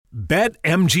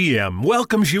BetMGM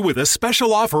welcomes you with a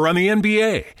special offer on the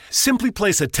NBA. Simply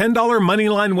place a $10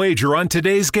 moneyline wager on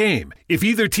today's game. If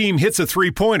either team hits a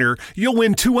three-pointer, you'll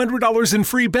win $200 in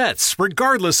free bets,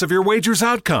 regardless of your wager's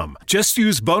outcome. Just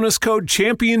use bonus code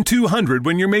CHAMPION200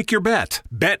 when you make your bet.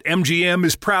 BetMGM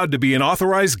is proud to be an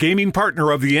authorized gaming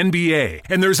partner of the NBA,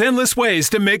 and there's endless ways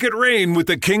to make it rain with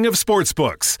the king of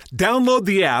sportsbooks. Download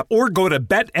the app or go to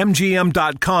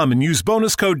BetMGM.com and use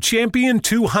bonus code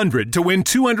CHAMPION200 to win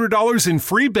 $200 in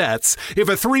free bets if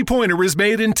a three-pointer is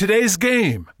made in today's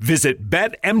game. Visit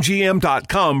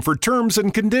BetMGM.com for terms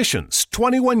and conditions.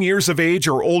 21 years of age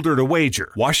or older to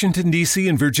wager. Washington, D.C.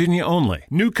 and Virginia only.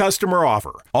 New customer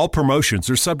offer. All promotions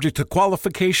are subject to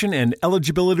qualification and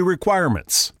eligibility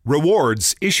requirements.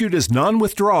 Rewards issued as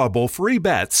non-withdrawable free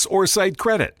bets or site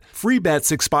credit. Free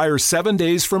bets expire 7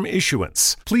 days from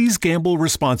issuance. Please gamble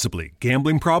responsibly.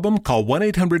 Gambling problem? Call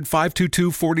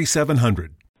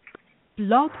 1-800-522-4700.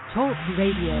 Blog Talk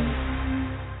Radio.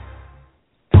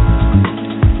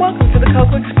 Welcome to the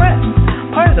Cocoa Express,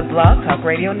 part of the Blog Talk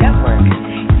Radio Network.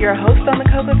 Your host on the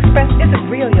Cocoa Express is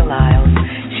Aurelia Lyles.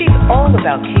 She's all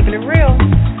about keeping it real.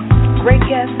 Great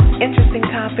guests, interesting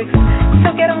topics, so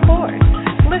get on board.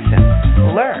 Listen,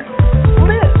 learn,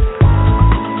 live.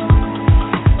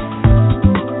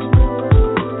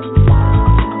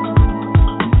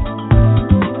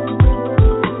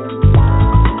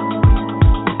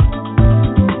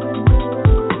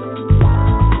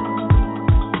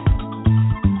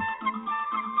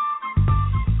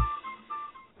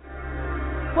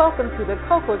 Welcome to the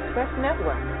Cocoa Express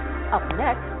Network. Up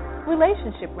next,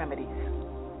 Relationship Remedies.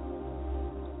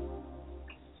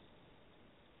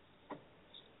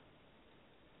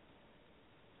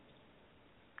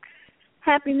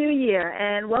 Happy New Year,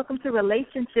 and welcome to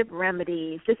Relationship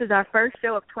Remedies. This is our first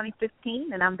show of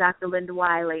 2015, and I'm Dr. Linda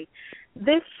Wiley.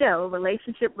 This show,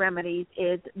 Relationship Remedies,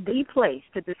 is the place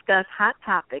to discuss hot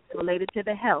topics related to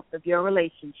the health of your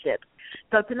relationships.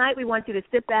 So tonight we want you to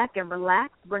sit back and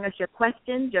relax, bring us your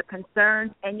questions, your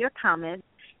concerns, and your comments,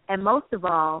 and most of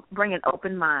all, bring an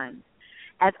open mind.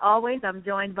 As always, I'm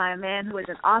joined by a man who is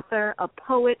an author, a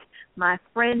poet, my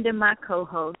friend and my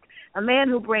co-host, a man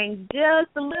who brings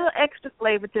just a little extra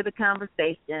flavor to the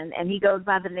conversation, and he goes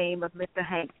by the name of Mr.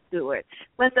 Hank Stewart.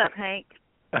 What's up, Hank?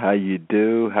 How you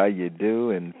do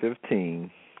in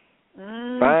 15?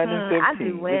 Fine in 15. I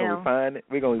do well.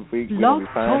 We're going to be fine. Blog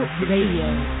Talk Radio.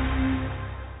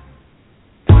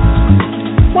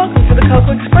 Welcome to the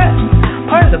Cocoa Express,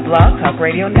 part of the Blog Talk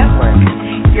Radio Network.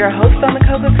 Your host on the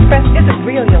Cocoa Express is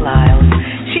Aurelia Lyles. I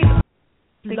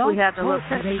think we have a little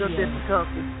technical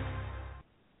difficulty.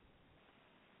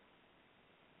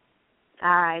 All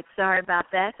right, sorry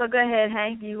about that. So go ahead,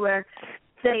 Hank. You were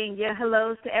saying your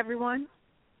hellos to everyone?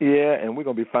 Yeah, and we're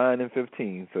going to be fine in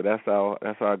 15. So that's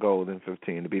our goal in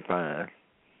 15, to be fine.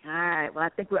 All right. Well, I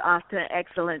think we're off to an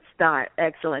excellent start.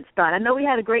 I know we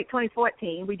had a great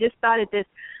 2014. We just started this,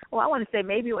 I want to say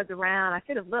maybe it was around, I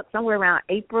should have looked, somewhere around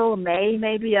April, May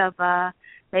maybe of,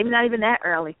 maybe not even that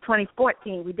early,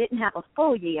 2014. We didn't have a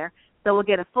full year, so we'll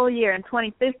get a full year in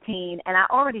 2015. And I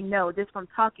already know just from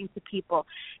talking to people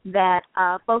that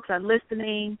folks are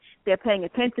listening. They're paying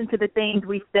attention to the things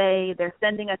we say. They're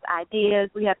sending us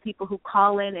ideas. We have people who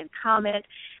call in and comment.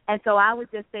 And so I would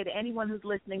just say to anyone who's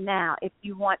listening now, if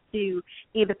you want to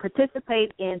either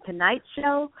participate in tonight's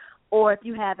show or if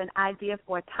you have an idea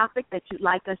for a topic that you'd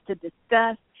like us to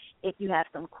discuss, if you have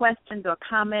some questions or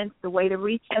comments, the way to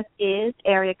reach us is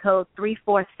area code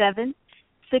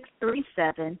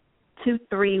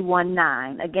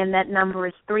 347-637-2319. Again, that number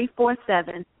is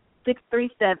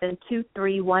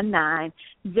 347-637-2319,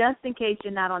 just in case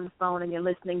you're not on the phone and you're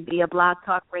listening via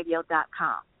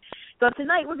blogtalkradio.com. So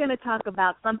tonight we're going to talk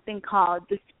about something called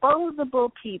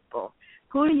disposable people.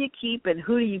 Who do you keep and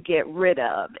who do you get rid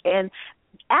of? And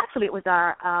actually it was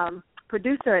our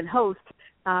producer and host,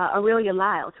 Aurelia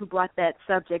Lyles, who brought that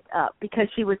subject up because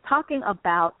she was talking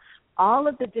about all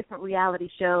of the different reality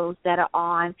shows that are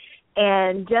on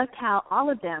and just how all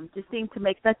of them just seem to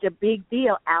make such a big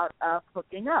deal out of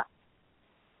hooking up.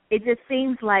 It just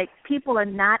seems like people are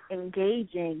not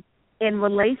engaging in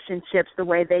relationships the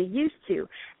way they used to.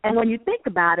 And when you think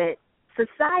about it,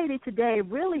 society today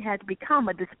really has become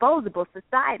a disposable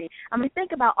society. I mean,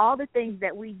 think about all the things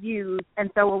that we use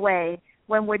and throw away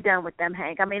when we're done with them,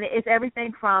 Hank. I mean, it's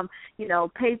everything from,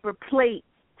 paper plates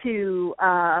to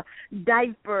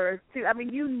diapers to,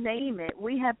 you name it.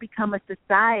 We have become a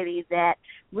society that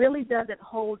really doesn't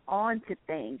hold on to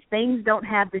things. Things don't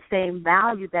have the same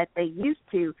value that they used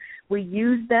to. We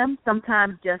use them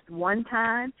sometimes just one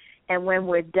time, and when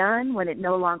we're done, when it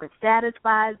no longer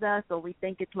satisfies us or we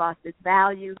think it's lost its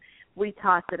value, we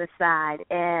toss it aside.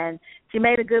 And she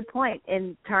made a good point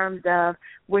in terms of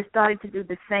we're starting to do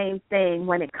the same thing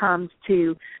when it comes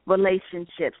to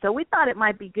relationships. So we thought it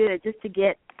might be good just to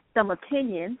get some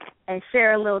opinion and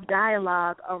share a little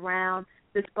dialogue around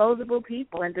disposable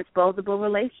people and disposable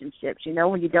relationships. You know,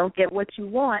 when you don't get what you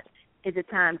want, is it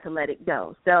time to let it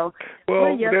go? So, well,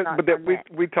 what are your thoughts on that?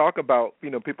 We talk about,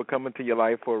 people coming to your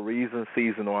life for a reason,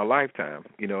 season, or a lifetime.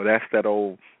 That's that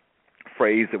old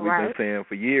phrase that we've been saying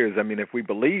for years. I mean, if we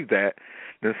believe that,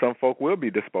 then some folk will be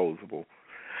disposable.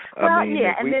 Well,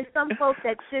 and there's some folks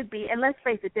that should be, and let's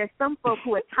face it, there's some folks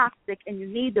who are toxic and you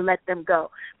need to let them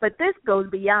go. But this goes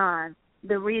beyond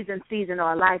the reason, season,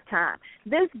 or a lifetime.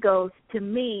 This goes, to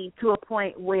me, to a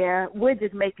point where we're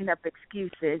just making up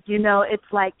excuses. It's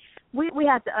like we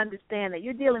have to understand that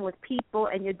you're dealing with people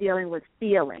and you're dealing with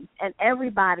feelings, and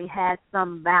everybody has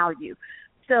some value.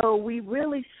 So we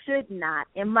really should not,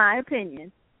 in my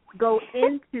opinion, go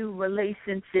into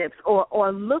relationships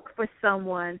or look for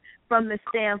someone from the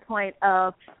standpoint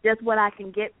of just what I can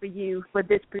get for you for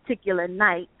this particular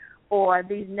night or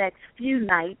these next few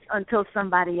nights until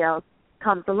somebody else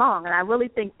comes along. And I really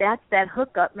think that's that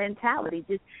hookup mentality.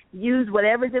 Just use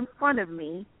whatever's in front of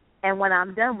me, and when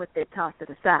I'm done with it, toss it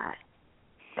aside.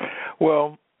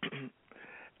 Well,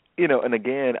 and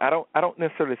again, I don't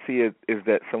necessarily see it as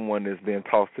that someone is being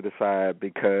tossed to the side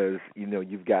because,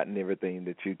 you've gotten everything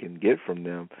that you can get from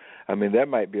them. I mean, that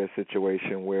might be a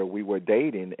situation where we were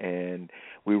dating and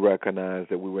we recognized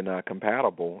that we were not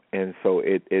compatible. And so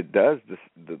it does,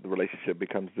 the relationship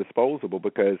becomes disposable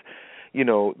because,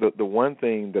 the one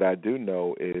thing that I do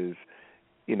know is,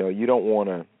 you don't want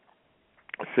to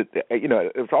sit there.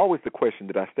 It's always the question,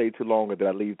 did I stay too long or did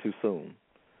I leave too soon?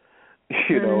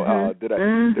 Did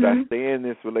I stay in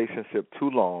this relationship too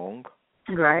long,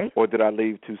 right? Or did I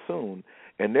leave too soon?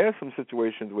 And there's some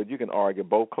situations where you can argue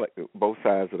both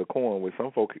sides of the coin. Where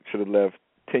some folks should have left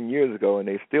 10 years ago and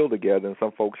they're still together, and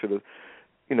some folks should have,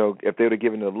 if they would have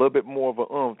given it a little bit more of an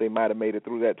oomph, they might have made it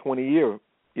through that 20-year.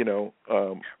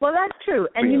 Well, that's true.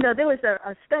 And there was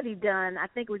a study done, I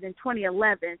think it was in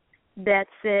 2011, that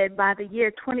said by the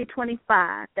year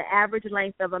 2025, the average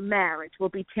length of a marriage will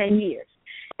be 10 years.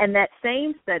 And that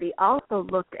same study also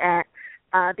looked at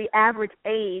the average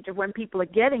age of when people are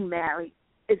getting married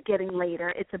is getting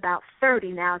later. It's about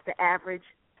 30 now is the average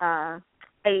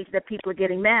age that people are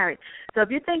getting married. So if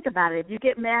you think about it, if you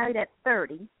get married at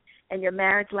 30 and your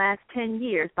marriage lasts 10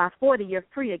 years, by 40 you're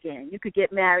free again. You could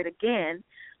get married again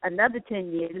another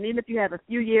 10 years. And even if you have a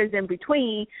few years in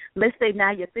between, let's say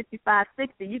now you're 55,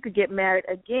 60, you could get married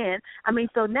again. I mean,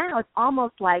 so now it's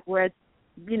almost like where,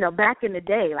 back in the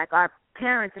day, like our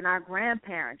parents and our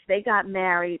grandparents, they got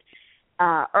married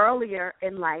earlier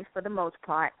in life for the most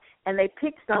part, and they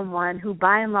picked someone who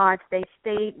by and large they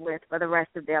stayed with for the rest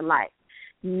of their life.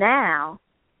 Now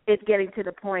it's getting to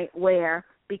the point where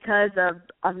because of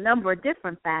a number of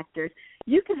different factors,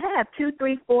 you can have 2,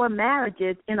 3, 4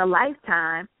 marriages in a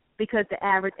lifetime because the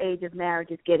average age of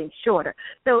marriage is getting shorter.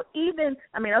 So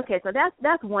so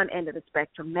that's one end of the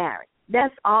spectrum, marriage.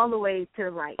 That's all the way to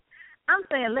the right. I'm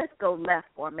saying let's go left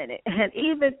for a minute. And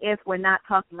even if we're not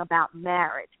talking about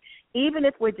marriage, even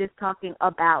if we're just talking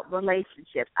about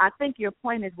relationships, I think your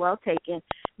point is well taken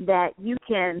that you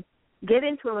can get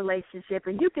into a relationship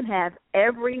and you can have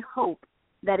every hope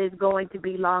that is going to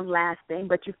be long-lasting,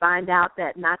 but you find out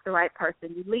that not the right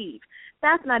person, you leave.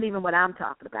 That's not even what I'm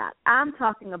talking about. I'm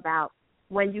talking about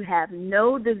when you have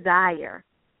no desire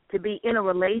to be in a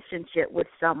relationship with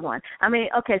someone. I mean,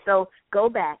 okay, so go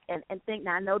back and think.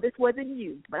 Now, I know this wasn't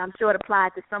you, but I'm sure it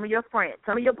applied to some of your friends.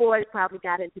 Some of your boys probably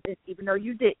got into this, even though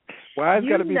you didn't. Why it's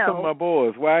got to be some of my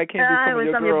boys? Why it can't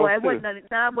be some of your girls, too?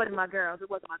 It wasn't my girls. It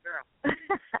wasn't my girls.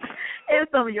 It was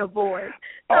some of your boys.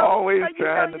 So, always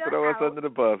trying to throw us under the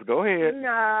bus. Go ahead. No,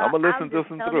 I'm going to listen to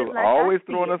some through. Like always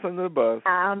throwing us under the bus.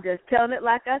 I'm just telling it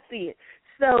like I see it.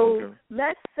 So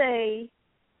let's say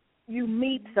you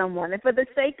meet someone, and for the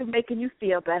sake of making you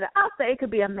feel better, I'll say it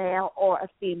could be a male or a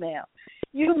female.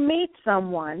 You meet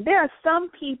someone. There are some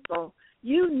people,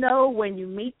 when you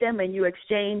meet them and you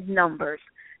exchange numbers,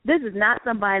 this is not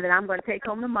somebody that I'm going to take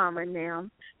home to mama and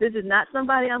them. This is not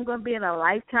somebody I'm going to be in a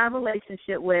lifetime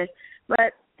relationship with.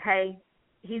 But, hey,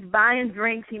 he's buying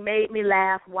drinks. He made me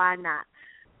laugh. Why not?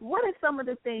 What are some of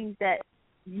the things that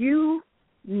you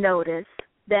notice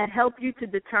that help you to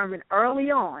determine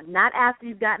early on, not after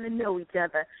you've gotten to know each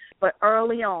other, but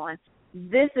early on,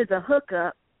 this is a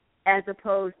hookup as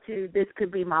opposed to this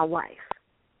could be my wife?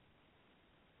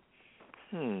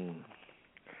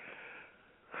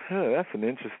 That's an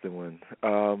interesting one.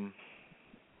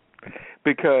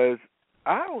 Because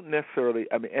I don't necessarily.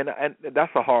 I mean, and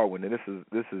that's a hard one. And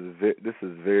this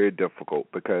is very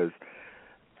difficult because,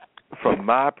 from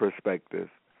my perspective,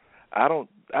 I don't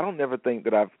never think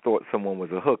that I've thought someone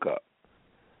was a hookup.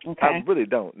 Okay. I really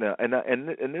don't now, and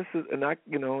this is, and I,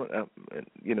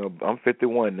 I'm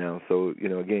 51 now, so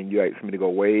again, you asked me to go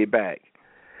way back,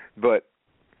 but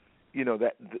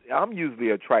that I'm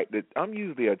usually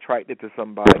attracted to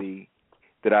somebody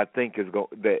that I think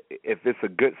that if it's a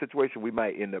good situation, we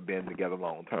might end up being together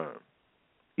long term.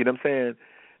 You know what I'm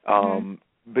saying?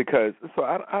 Because so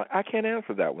I can't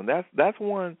answer that one. That's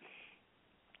one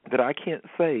that I can't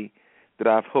say that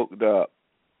I've hooked up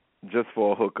just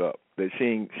for a hookup. That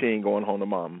she ain't going home to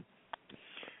mom.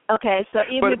 Okay, so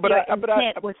even if your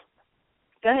intent was,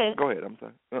 go ahead. Go ahead. I'm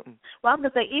sorry. Well, I'm gonna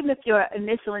say even if your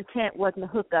initial intent wasn't a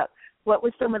hookup, what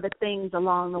were some of the things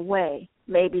along the way,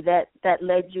 maybe that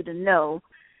led you to know?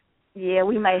 Yeah,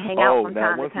 we may hang out from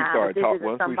time to time.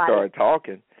 Once we started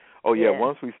talking. Oh yeah,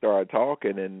 once we started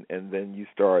talking, and then you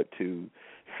start to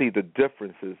see the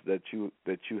differences that you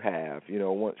have.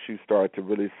 Once you start to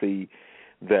really see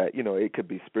that it could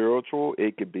be spiritual,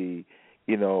 it could be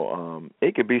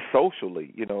it could be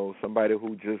socially. Somebody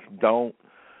who just don't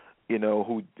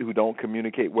who don't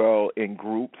communicate well in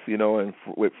groups. And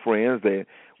with friends, they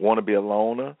want to be a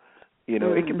loner.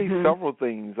 It can be several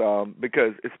things,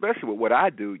 because especially with what I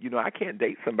do, I can't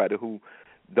date somebody who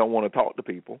don't want to talk to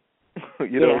people.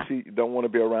 She don't want to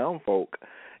be around folk,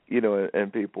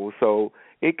 and people. So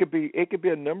it could be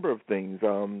a number of things.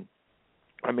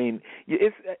 I mean,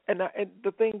 it's and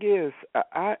the thing is,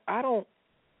 I don't.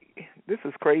 This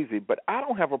is crazy, but I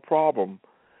don't have a problem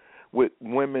with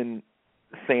women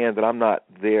saying that I'm not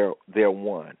their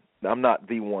one. I'm not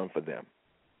the one for them.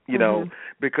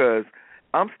 Because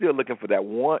I'm still looking for that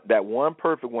one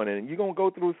perfect one, and you're gonna go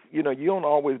through. You don't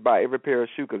always buy every pair of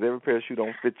shoes because every pair of shoes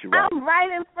don't fit you right. I'm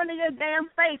right in front of your damn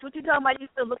face. What you talking about? You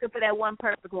still looking for that one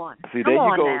perfect one? See, there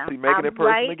you go. Now. See, making it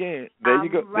personal again. There you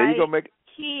go. There you go. Make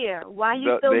here. Why are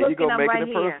you still looking? There you go, making right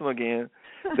it personal again.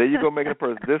 There you go, making it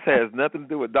personal. This has nothing to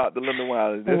do with Dr. Linda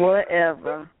Wiley.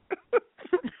 Whatever.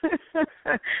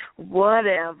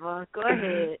 Whatever. Go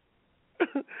ahead.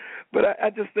 But I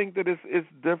just think that it's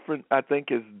different. I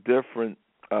think it's different.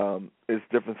 It's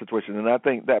different situation, and I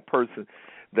think that person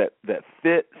that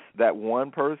fits that one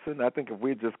person. I think if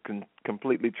we're just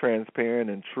completely transparent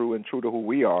and true to who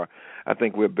we are, I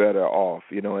think we're better off.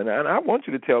 And I want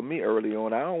you to tell me early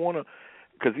on. I don't want to.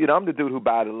 Because, I'm the dude who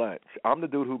buys the lunch. I'm the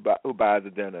dude who buys the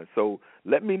dinner. So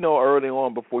let me know early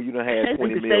on before you done had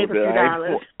 20 meals. Save a few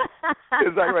dollars.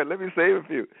 Exactly right. Let me save a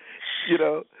few,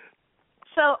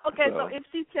 So if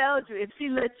she tells you, if she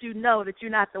lets you know that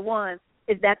you're not the one,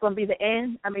 is that going to be the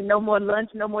end? I mean, no more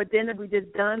lunch, no more dinner, we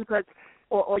just done?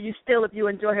 Or you still, if you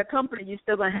enjoy her company, you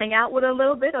still going to hang out with her a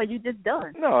little bit, or you just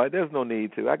done? No, there's no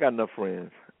need to. I got enough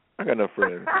friends. I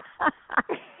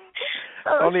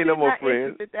don't need no more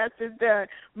friends. That's just done.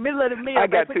 Middle of the meal,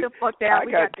 put the fuck down.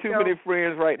 I got too many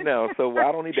friends right now, so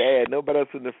I don't need to add nobody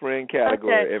else in the friend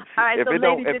category. Okay. All right, so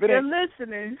ladies, if you're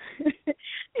listening,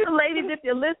 if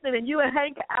you're listening and you and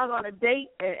Hank are out on a date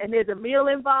and there's a meal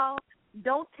involved,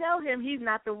 don't tell him he's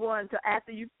not the one till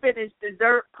after you finish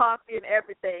dessert, coffee, and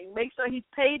everything. Make sure he's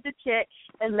paid the check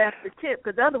and left the tip,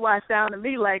 because otherwise, it sounds to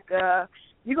me like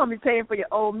you're going to be paying for your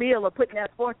old meal or putting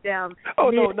that fork down. Oh,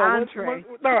 no. I'll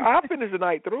finish the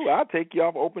night through. I'll take you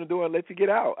off, open the door, and let you get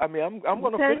out. I mean, I'm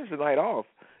going to finish the night off,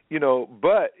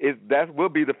 but that will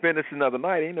be the finishing of the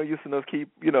night. Ain't no use in us keep,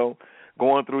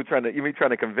 going through trying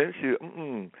to convince you.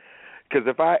 Because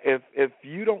if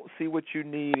you don't see what you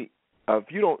need,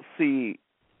 if you don't see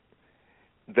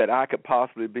that I could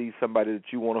possibly be somebody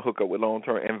that you want to hook up with long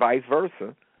term, and vice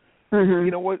versa. Mm-hmm.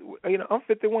 You know what? I'm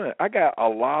 51. I got a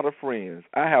lot of friends.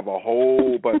 I have a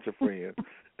whole bunch of friends.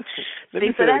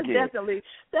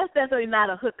 That's definitely not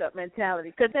a hookup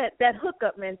mentality. Because that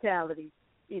hookup mentality,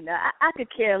 I could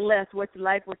care less what you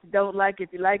like, what you don't like,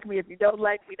 if you like me, if you don't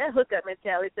like me. That hookup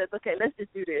mentality says, okay, let's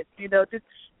just do this. Just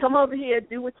come over here,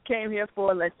 do what you came here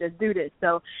for, let's just do this.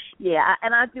 So, yeah,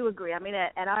 and I do agree. I mean,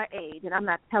 at our age, and I'm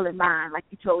not telling mine like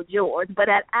you told yours, but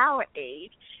at our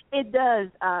age, it does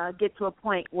get to a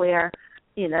point where,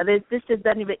 this just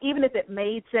doesn't even if it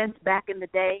made sense back in the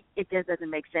day, it just doesn't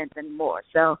make sense anymore.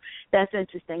 So that's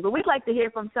interesting. But we'd like to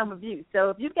hear from some of you. So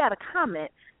if you've got a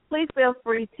comment, please feel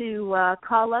free to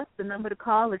call us. The number to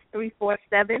call is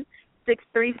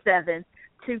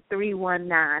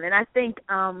 347-637-2319. And I think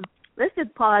let's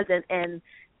just pause and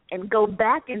go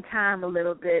back in time a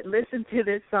little bit. Listen to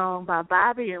this song by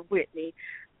Bobby and Whitney,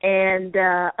 and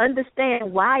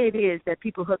understand why it is that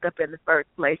people hook up in the first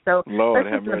place. So Lord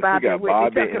let's have listen to mercy. Bobby We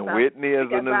got Bobby and about, Whitney as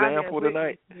an Bobby example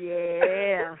tonight.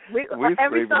 Yeah.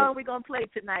 Every song we're going to play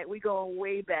tonight, we're going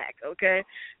way back, okay?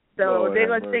 So Lord they're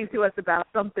going to mercy. sing to us about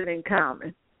something in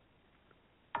common.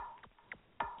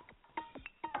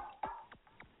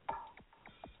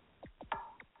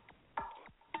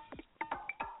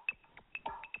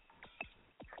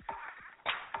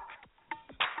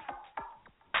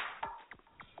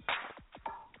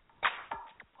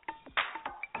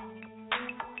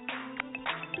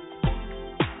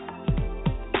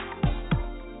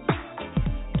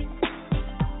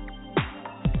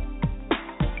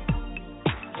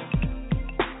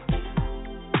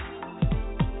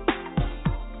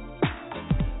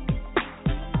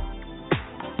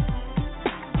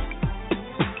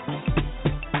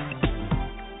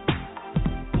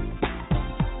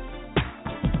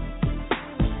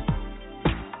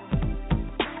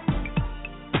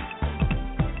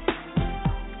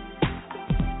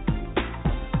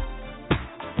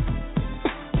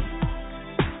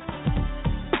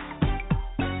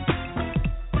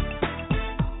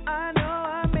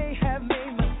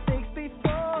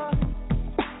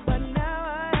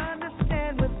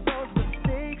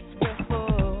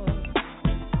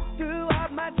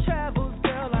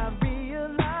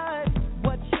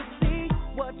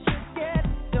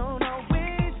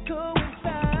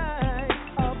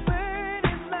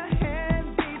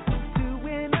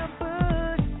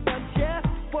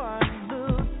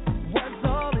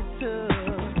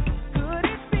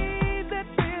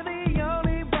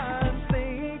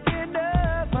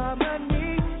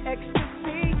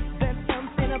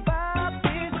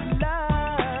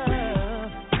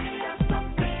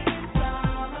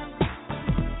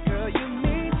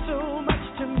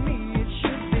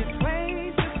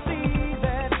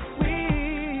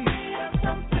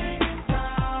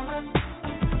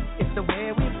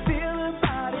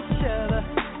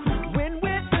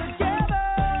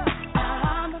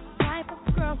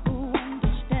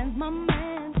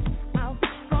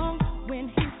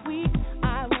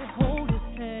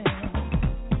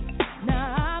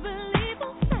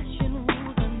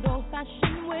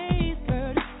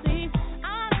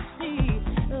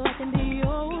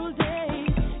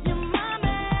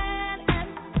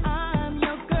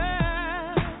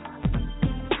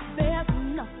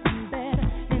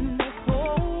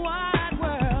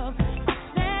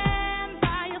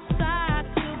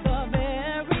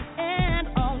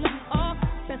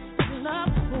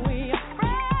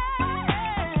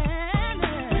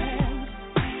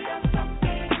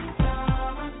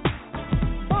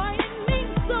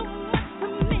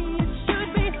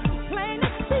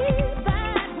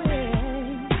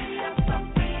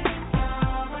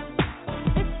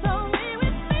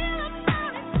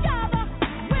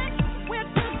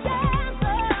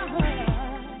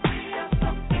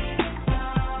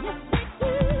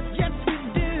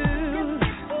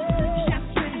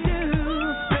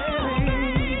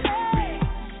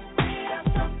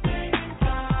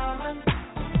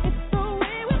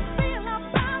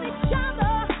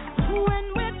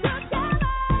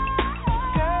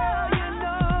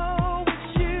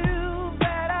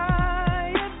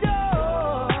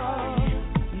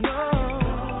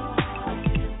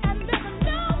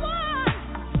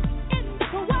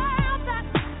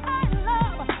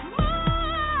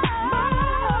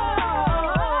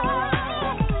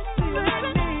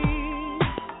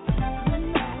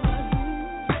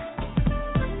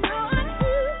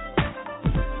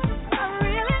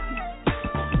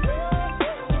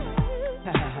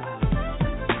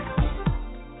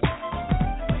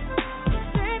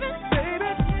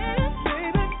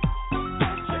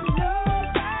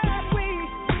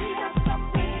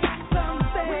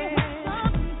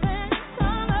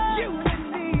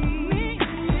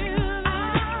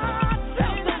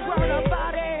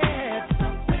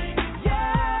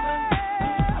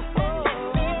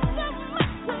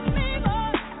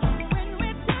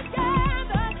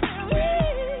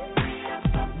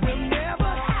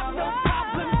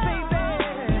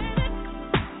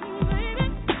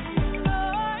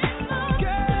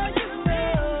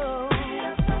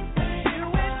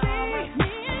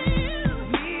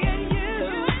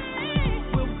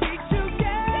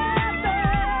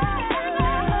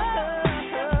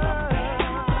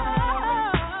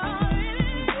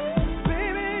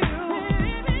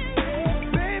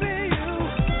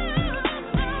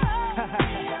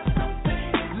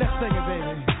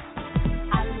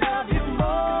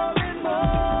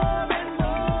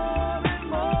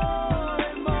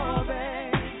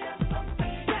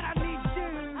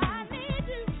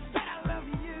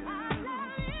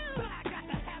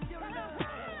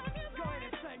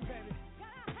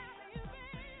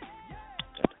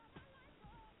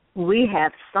 We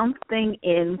have something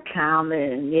in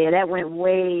common. Yeah, that went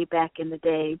way back in the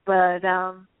day. But,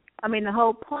 I mean, the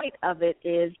whole point of it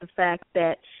is the fact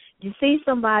that you see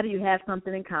somebody, you have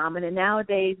something in common. And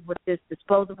nowadays, with this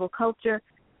disposable culture,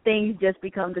 things just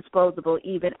become disposable,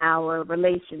 even our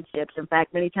relationships. In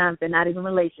fact, many times they're not even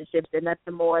relationships. They're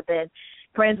nothing more than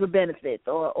friends with benefits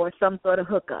or some sort of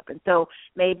hookup. And so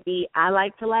maybe I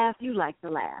like to laugh, you like to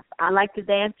laugh. I like to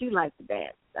dance, you like to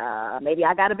dance. Maybe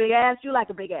I got a big ass, you like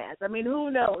a big ass. I mean,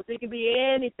 who knows? It could be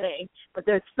anything. But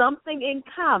there's something in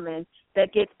common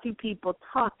that gets two people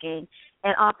talking,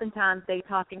 and oftentimes they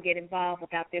talk and get involved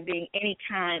without there being any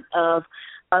kind of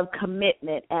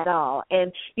commitment at all.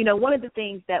 And, you know, one of the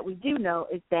things that we do know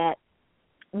is that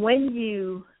when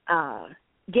you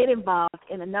get involved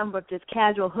in a number of just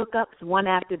casual hookups, one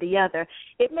after the other,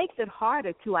 it makes it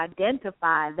harder to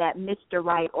identify that Mr.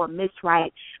 Right or Miss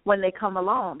Right when they come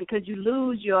along, because you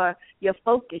lose your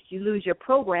focus, you lose your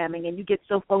programming, and you get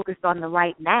so focused on the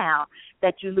right now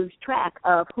that you lose track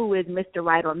of who is Mr.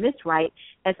 Right or Miss Right.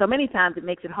 And so many times it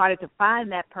makes it harder to find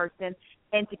that person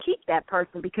and to keep that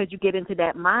person, because you get into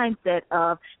that mindset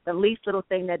of the least little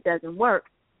thing that doesn't work,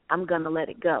 I'm going to let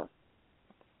it go.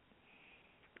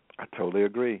 I totally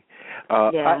agree.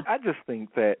 Yeah. I just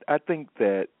think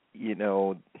that, you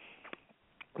know,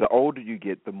 the older you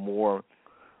get, the more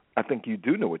I think you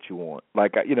do know what you want.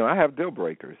 Like, you know, I have deal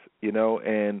breakers, you know,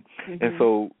 and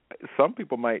so some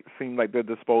people might seem like they're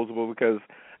disposable because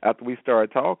after we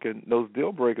start talking, those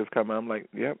deal breakers come out. I'm like,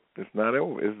 yep, it's not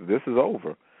over. This is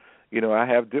over. You know, I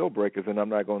have deal breakers, and I'm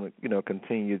not going to, you know,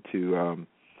 continue to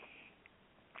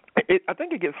I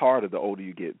think it gets harder the older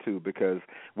you get, too, because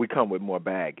we come with more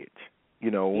baggage. You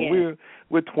know, when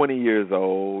we're 20 years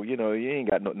old, you know, you ain't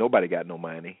got nobody got no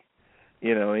money.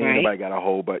 You know, ain't nobody got a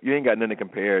whole, but you ain't got nothing to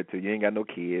compare it to. You ain't got no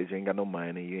kids, you ain't got no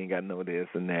money, you ain't got no this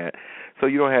and that. So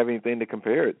you don't have anything to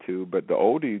compare it to. But the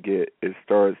older you get, it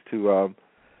starts to,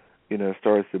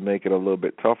 starts to make it a little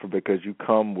bit tougher, because you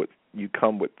come with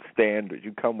standards,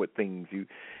 you come with things,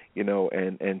 you know,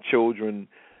 and children.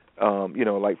 You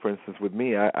know, like for instance with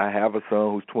me, I have a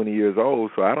son who's 20 years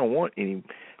old, so I don't want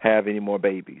have any more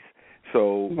babies.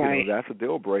 So you know, that's a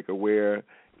deal breaker. Where,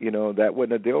 you know, that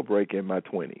wasn't a deal breaker in my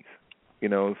 20s. You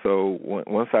know, so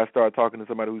once I start talking to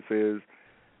somebody who says,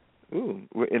 "Ooh,"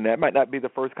 and that might not be the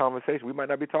first conversation. We might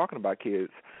not be talking about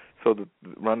kids. So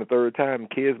around the third time,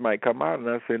 kids might come out, and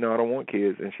I say, "No, I don't want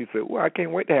kids." And she said, "Well, I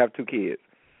can't wait to have 2 kids."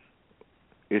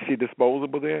 Is she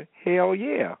disposable there? Hell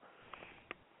yeah.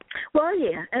 Well,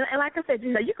 yeah, and like I said,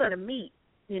 you know, you're going to meet,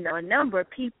 you know, a number of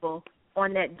people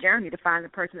on that journey to find the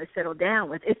person to settle down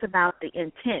with. It's about the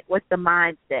intent. What's the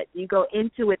mindset? Do you go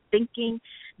into it thinking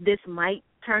this might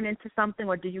turn into something,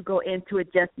 or do you go into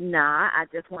it just, nah, I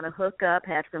just want to hook up,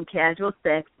 have some casual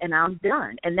sex, and I'm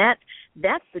done? And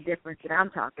that's the difference that I'm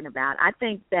talking about. I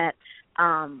think that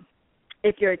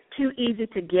if you're too easy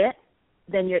to get,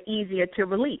 then you're easier to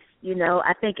release. You know,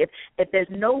 I think if there's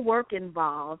no work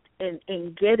involved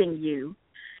in getting you,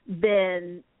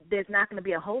 then there's not going to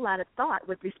be a whole lot of thought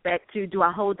with respect to, do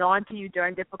I hold on to you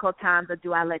during difficult times, or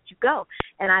do I let you go?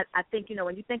 And I think, you know,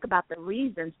 when you think about the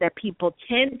reasons that people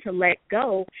tend to let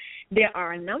go, there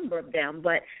are a number of them,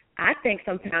 but I think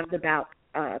sometimes about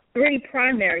 3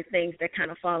 primary things that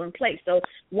kind of fall in place. So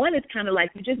one is kind of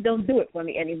like, you just don't do it for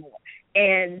me anymore.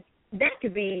 And that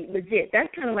could be legit. That's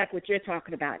kind of like what you're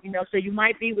talking about, you know. So you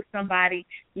might be with somebody,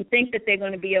 you think that they're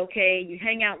going to be okay, you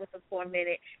hang out with them for a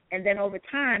minute, and then over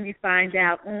time you find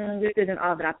out, this isn't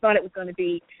all that I thought it was going to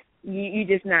be. You're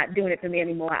just not doing it for me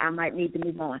anymore. I might need to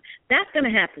move on. That's going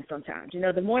to happen sometimes. You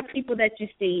know, the more people that you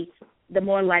see, the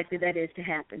more likely that is to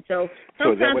happen. So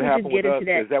sometimes we just get into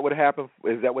that. Is that what happened?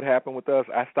 Is that what happened with us?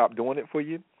 I stopped doing it for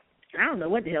you? I don't know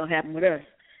what the hell happened with us.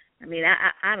 I mean,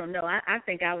 I don't know. I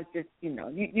think I was just, you know,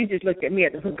 you just looked at me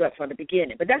as a hookup from the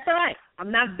beginning. But that's all right.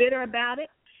 I'm not bitter about it.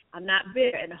 I'm not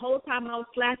bitter. And the whole time I was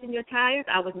slashing your tires,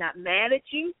 I was not mad at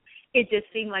you. It just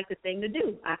seemed like the thing to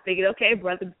do. I figured, okay,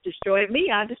 brother destroyed me,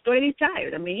 I'll destroy these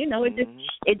tires. I mean, you know,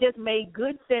 it just made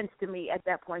good sense to me at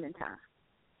that point in time.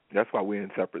 That's why we're in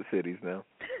separate cities now.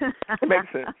 It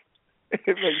makes sense. It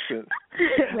makes sense.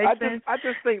 I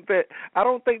just think that I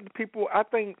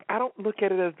don't look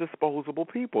at it as disposable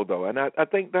people, though, and I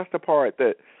think that's the part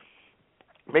that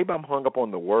maybe I'm hung up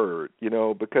on the word, you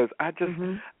know, because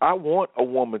I want a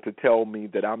woman to tell me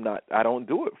that I don't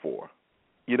do it for her.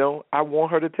 You know, I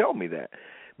want her to tell me that,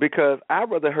 because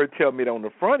I'd rather her tell me it on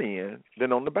the front end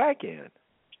than on the back end.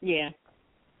 Yeah.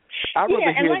 I'd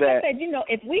rather hear that. I said, you know,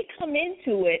 if we come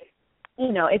into it,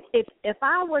 you know, if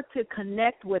I were to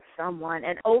connect with someone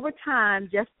and over time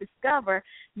just discover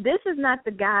this is not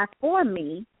the guy for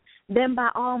me, then by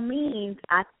all means,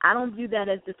 I don't view that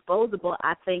as disposable.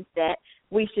 I think that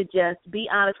we should just be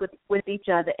honest with each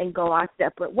other and go our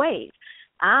separate ways.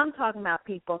 I'm talking about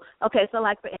people. Okay, so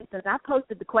like, for instance, I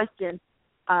posted the question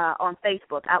on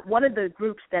Facebook. One of the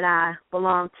groups that I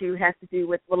belong to has to do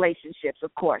with relationships,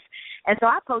 of course. And so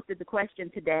I posted the question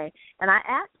today, and I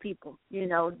asked people,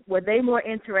 were they more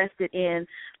interested in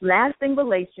lasting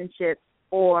relationships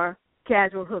or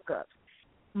casual hookups?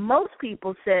 Most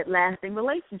people said lasting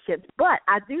relationships, but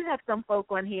I do have some folk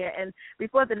on here, and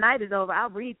before the night is over, I'll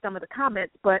read some of the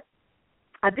comments, but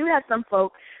I do have some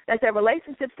folk that said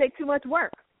relationships take too much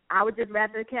work. I would just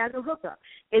rather a casual hookup.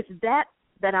 It's that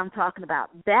I'm talking about.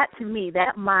 That, to me,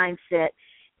 that mindset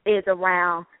is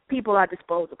around people are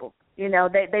disposable.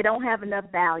 They don't have enough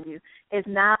value. It's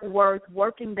not worth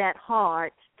working that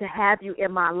hard to have you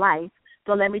in my life,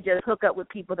 so let me just hook up with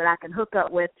people that I can hook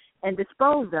up with and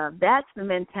dispose of. That's the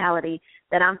mentality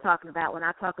that I'm talking about when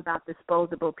I talk about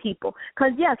disposable people.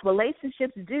 Because, yes,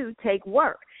 relationships do take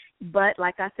work. But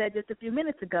like I said just a few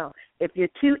minutes ago, if you're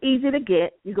too easy to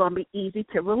get, you're going to be easy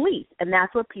to release. And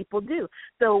that's what people do.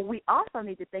 So we also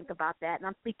need to think about that. And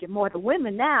I'm speaking more to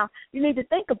women now. You need to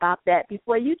think about that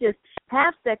before you just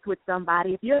have sex with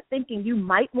somebody. If you're thinking you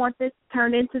might want this to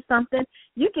turn into something,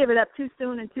 you give it up too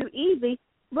soon and too easy.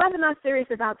 Brother not serious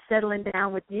about settling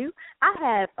down with you. I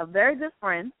have a very good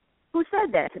friend who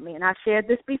said that to me, and I've shared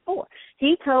this before.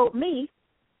 He told me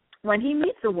when he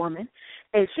meets a woman,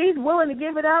 if she's willing to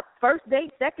give it up, first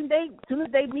date, second date, as soon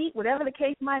as they meet, whatever the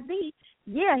case might be,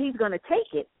 yeah, he's going to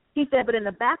take it. He said, but in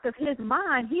the back of his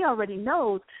mind, he already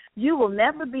knows you will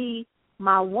never be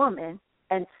my woman,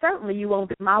 and certainly you won't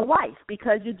be my wife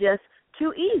because you're just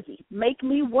too easy. Make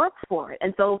me work for it.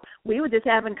 And so we were just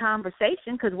having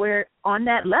conversation because we're on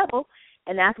that level,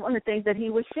 and that's one of the things that he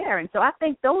was sharing. So I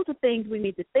think those are things we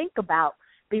need to think about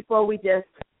before we just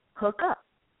hook up.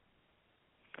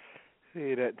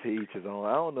 See, that to each his own.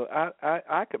 I don't know.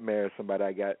 I could marry somebody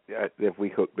I got if we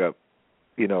hooked up,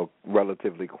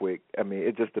 relatively quick. I mean,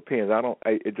 it just depends.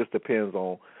 It just depends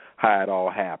on how it all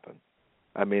happened.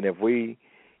 I mean, if we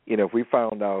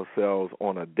found ourselves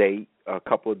on a date, a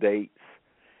couple of dates,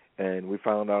 and we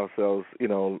found ourselves,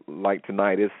 like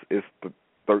tonight, it's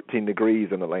 13 degrees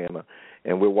in Atlanta,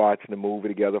 and we're watching a movie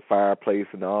together, fireplace,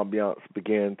 and the ambiance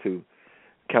began to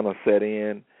kind of set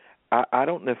in. I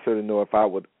don't necessarily know if I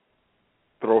would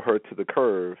throw her to the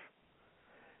curve.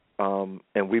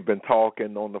 And we've been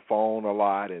talking on the phone a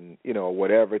lot, and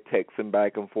whatever, texting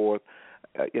back and forth.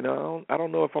 I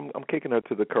don't know if I'm kicking her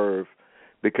to the curve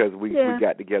because we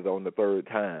got together on the third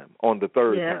time.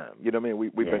 Time, you know what I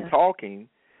mean? We've been talking,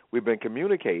 we've been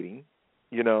communicating,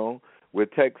 we're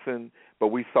texting, but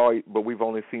we've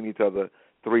only seen each other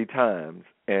 3 times,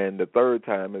 and the third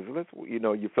time is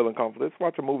you're feeling comfortable. Let's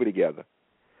watch a movie together,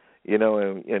 and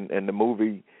the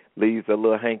movie leaves a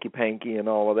little hanky-panky and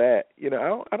all of that.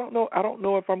 I don't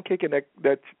know if I'm kicking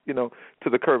that to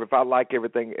the curb. If I like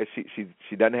everything, if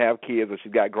she doesn't have kids or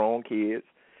she's got grown kids,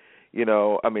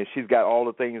 I mean, she's got all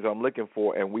the things I'm looking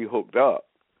for, and we hooked up.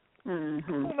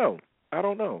 Mm-hmm. I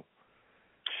don't know.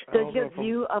 Does your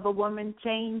view of a woman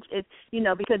change? It's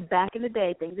because back in the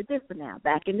day, things are different now.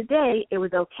 Back in the day, it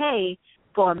was okay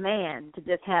for a man to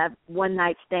just have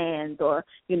one-night stands or,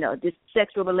 just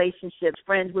sexual relationships,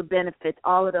 friends with benefits,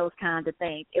 all of those kinds of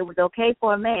things. It was okay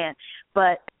for a man,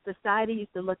 but society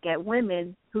used to look at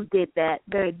women who did that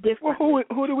very differently. Well,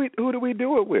 who do we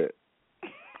do it with?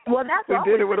 Well, that's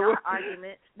always been our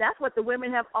argument. That's what the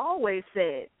women have always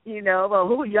said. Well,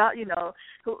 who y'all?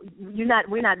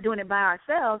 We're not doing it by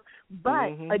ourselves.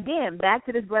 But again, back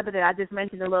to this brother that I just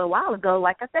mentioned a little while ago.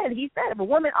 Like I said, he said if a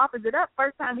woman offers it up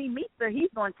first time he meets her,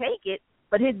 he's going to take it.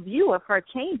 But his view of her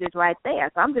changes right there.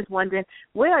 So I'm just wondering,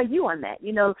 where are you on that?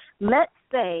 Let's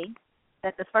say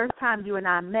that the first time you and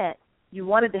I met, you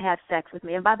wanted to have sex with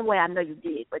me. And by the way, I know you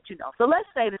did, but So let's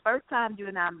say the first time you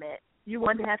and I met, you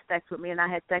wanted to have sex with me and I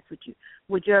had sex with you.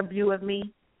 Would your view of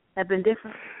me have been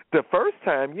different? The first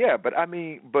time, yeah, but I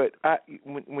mean,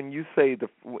 when you say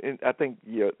I think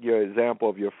your example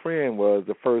of your friend was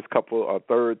the first couple or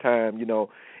third time,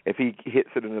 if he hits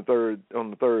it on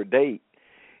the third date,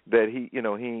 that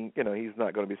he's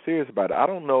not going to be serious about it. I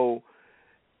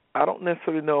don't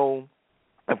necessarily know.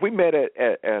 If we met at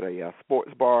a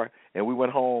sports bar and we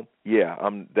went home,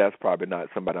 that's probably not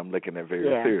somebody I'm looking at very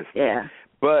seriously. Yeah.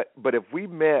 But if we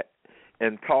met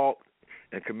and talked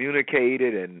and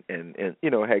communicated and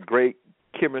had great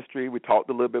chemistry, we talked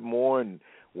a little bit more and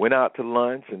went out to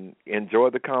lunch and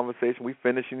enjoyed the conversation. We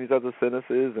finishing these other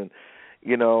sentences and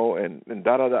and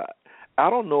da da da. I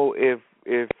don't know if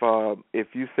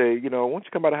you say, why don't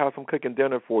you come by the house? I'm cooking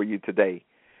dinner for you today.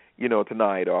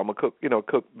 tonight, or I'm gonna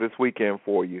cook this weekend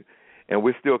for you, and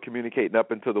we're still communicating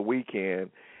up until the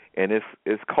weekend, and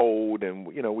it's cold, and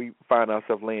we find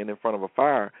ourselves laying in front of a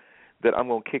fire, that I'm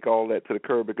gonna kick all that to the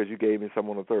curb because you gave me some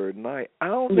on the third night. I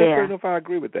don't necessarily know if I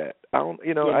agree with that. I don't,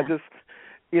 I just,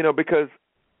 because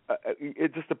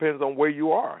it just depends on where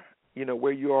you are.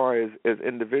 Where you are as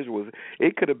individuals.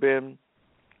 It could have been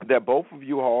that both of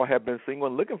you all have been single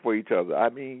and looking for each other. I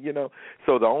mean,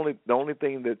 so the only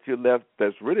thing that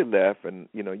that's really left, and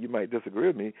you might disagree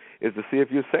with me, is to see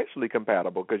if you're sexually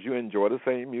compatible, because you enjoy the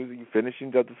same music, you finish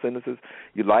each other's sentences,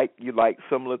 you like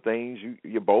similar things,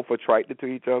 you're both attracted to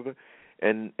each other,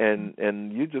 and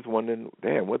you're just wondering,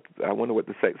 damn, I wonder what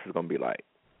the sex is going to be like.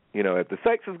 If the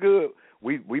sex is good,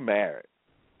 we married.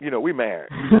 We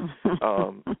married.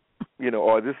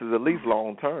 Or this is at least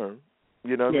long term.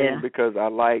 You know what I mean? Because I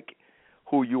like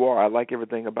who you are. I like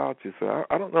everything about you. So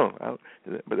I don't know.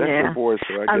 But that's your voice.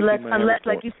 So I guess unless,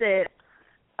 like you said,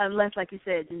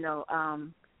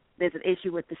 there's an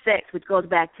issue with the sex, which goes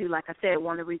back to, like I said,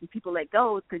 one of the reasons people let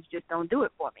go is because you just don't do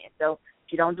it for me. And so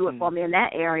if you don't do it for me in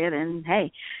that area, then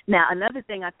hey. Now, another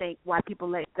thing I think why people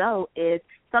let go is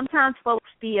sometimes folks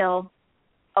feel.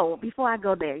 Oh, before I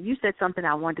go there, you said something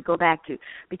I wanted to go back to,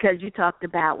 because you talked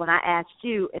about when I asked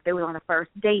you if they were on a first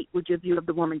date, would your view of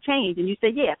the woman change? And you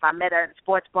said, yeah, if I met her at a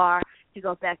sports bar, she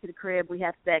goes back to the crib, we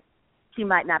have sex, she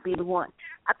might not be the one.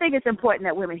 I think it's important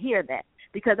that women hear that,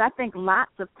 because I think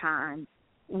lots of times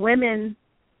women,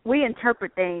 we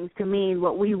interpret things to mean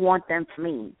what we want them to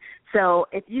mean. So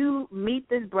if you meet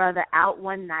this brother out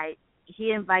one night,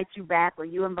 he invites you back or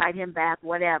you invite him back,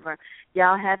 whatever,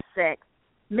 y'all have sex,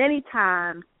 many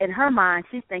times, in her mind,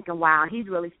 she's thinking, wow, he's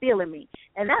really feeling me.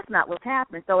 And that's not what's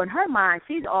happening. So in her mind,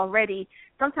 she's already,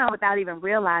 sometimes without even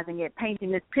realizing it,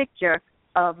 painting this picture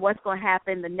of what's going to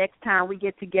happen the next time we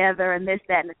get together and this,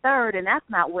 that, and the third. And that's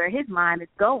not where his mind is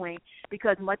going,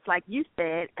 because much like you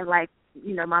said, and like,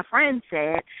 my friend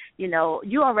said,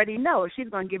 you already know if she's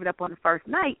going to give it up on the first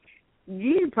night,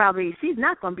 she's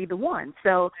not going to be the one.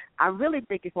 So I really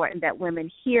think it's important that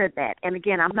women hear that. And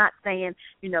again, I'm not saying,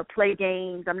 play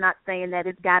games. I'm not saying that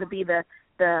it's got to be the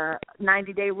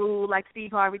 90-day rule like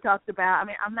Steve Harvey talked about. I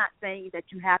mean, I'm not saying that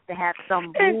you have to have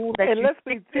some rule that you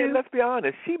stick to. And let's be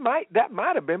honest, that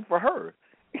might have been for her.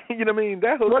 You know what I mean?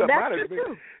 That hookup might have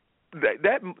been.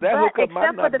 That hookup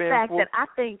might not have been for. Except for the fact that I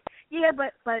think,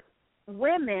 but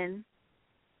women,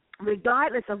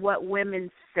 regardless of what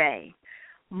women say,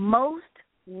 most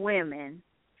women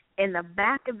in the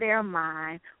back of their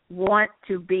mind want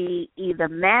to be either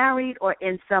married or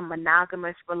in some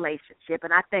monogamous relationship.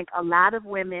 And I think a lot of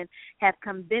women have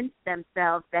convinced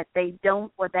themselves that they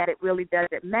don't, or that it really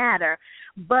doesn't matter.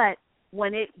 But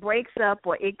when it breaks up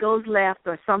or it goes left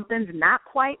or something's not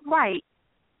quite right,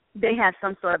 they have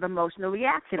some sort of emotional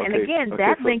reaction. And again,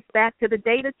 that links back to the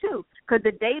data too, because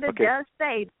the data does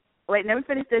say, wait, let me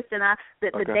finish this, and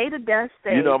the data does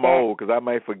say. I'm old, because I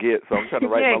might forget, so I'm trying to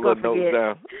write my little notes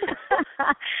down.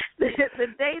 The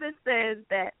data says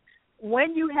that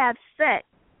when you have sex,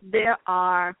 there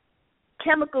are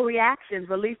chemical reactions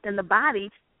released in the body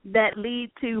that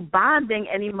lead to bonding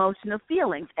and emotional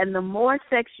feelings. And the more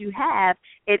sex you have,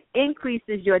 it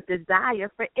increases your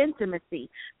desire for intimacy.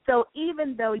 So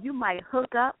even though you might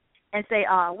hook up and say,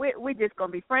 we're just going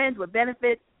to be friends with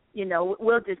benefits,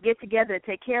 we'll just get together and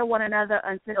take care of one another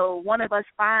until one of us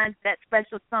finds that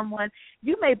special someone.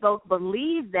 You may both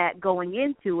believe that going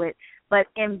into it, but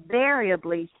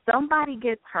invariably somebody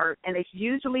gets hurt, and it's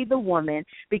usually the woman,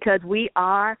 because we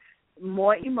are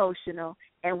more emotional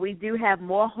and we do have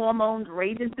more hormones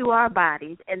raging through our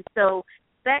bodies. And so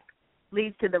sex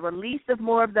leads to the release of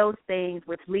more of those things,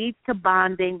 which leads to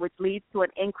bonding, which leads to an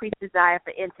increased desire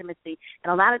for intimacy.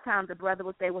 And a lot of times the brother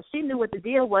will say, well, she knew what the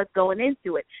deal was going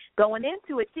into it. Going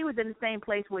into it, she was in the same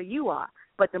place where you are.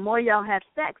 But the more y'all have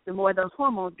sex, the more those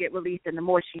hormones get released and the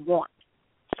more she wants.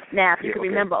 Now, if you can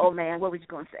remember, old man, what was you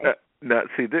going to say? Now,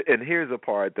 see, and here's a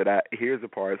part.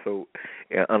 So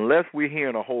unless we're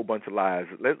hearing a whole bunch of lies,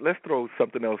 let's throw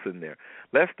something else in there.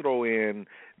 Let's throw in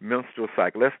menstrual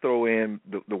cycle. Let's throw in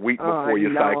the week before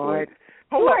your cycle.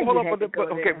 Hold on.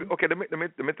 Okay. Let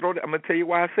me throw that. I'm gonna tell you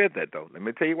why I said that, though. Let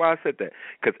me tell you why I said that.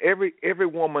 Because every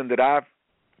woman that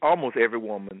almost every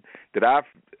woman that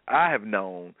I have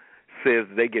known says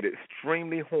they get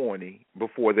extremely horny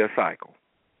before their cycle.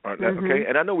 Okay,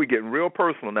 and I know we're getting real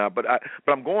personal now, but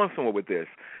I'm going somewhere with this.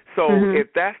 So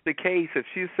if that's the case, if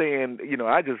she's saying,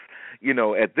 I just,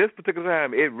 at this particular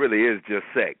time, it really is just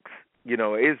sex.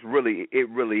 It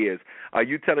really is. Are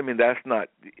you telling me that's not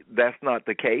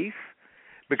the case?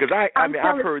 Because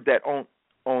I've heard that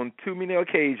on too many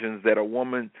occasions that a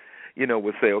woman,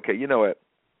 would say, okay, you know what,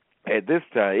 at this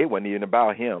time, it wasn't even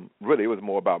about him. Really, it was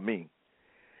more about me.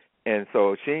 And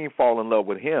so she didn't fall in love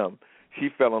with him. She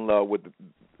fell in love with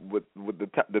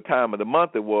the time of the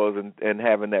month it was and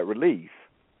having that release.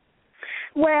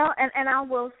 Well, and I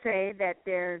will say that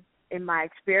there's, in my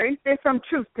experience, there's some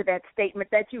truth to that statement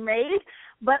that you made,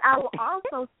 but I will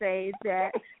also say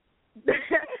that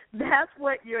that's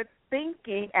what you're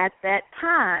thinking at that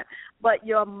time, but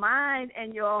your mind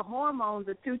and your hormones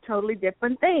are two totally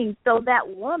different things. So that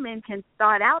woman can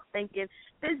start out thinking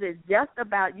this is just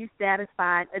about you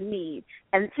satisfying a need,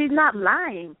 and she's not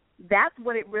lying. That's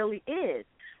what it really is.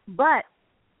 But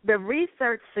the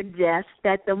research suggests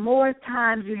that the more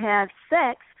times you have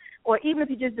sex, or even if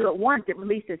you just do it once, it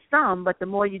releases some, but the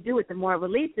more you do it, the more it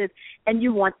releases, and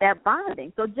you want that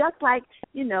bonding. So just like,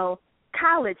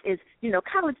 college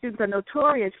students are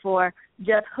notorious for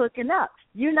just hooking up.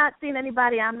 You're not seeing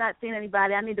anybody, I'm not seeing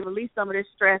anybody, I need to release some of this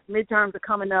stress, midterms are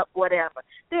coming up, whatever.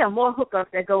 There are more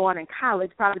hookups that go on in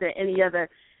college probably than any other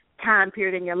time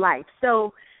period in your life.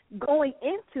 So going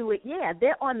into it,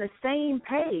 they're on the same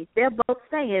page. They're both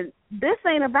saying this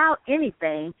ain't about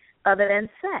anything other than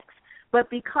sex. But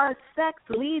because sex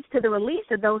leads to the release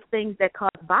of those things that cause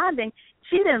bonding,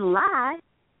 she didn't lie.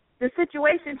 The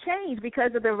situation changed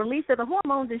because of the release of the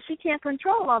hormones, and she can't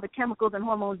control all the chemicals and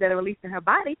hormones that are released in her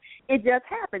body. It just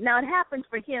happened. Now, it happens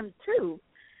for him, too,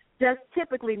 just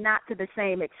typically not to the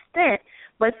same extent.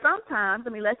 But sometimes,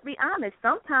 let's be honest,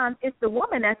 sometimes it's the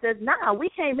woman that says, nah, we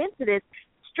came into this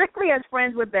strictly as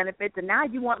friends with benefits, and now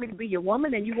you want me to be your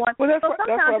woman, and you want. Well, that's so what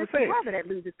sometimes I'm saying. It's the brother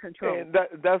that loses control. And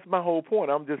that's my whole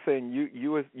point. I'm just saying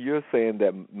you're saying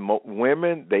that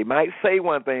women, they might say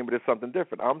one thing, but it's something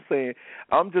different.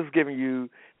 I'm just giving you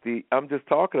I'm just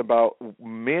talking about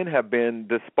men have been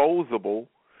disposable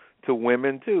to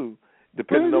women too,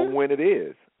 depending on when it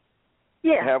is.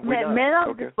 Yeah, men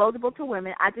are disposable to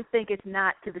women. I just think it's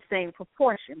not to the same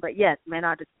proportion. But yes, men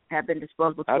have been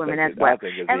disposable to women as well. I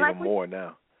think it's even more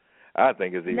now. I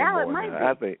think it's even more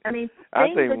now.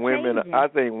 I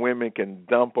think women can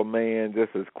dump a man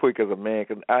just as quick as a man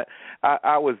can.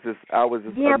 I was just.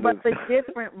 Yeah, but for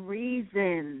different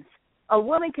reasons. A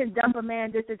woman can dump a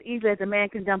man just as easily as a man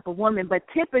can dump a woman, but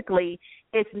typically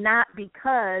it's not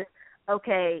because,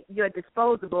 okay, you're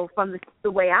disposable from the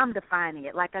way I'm defining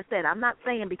it. Like I said, I'm not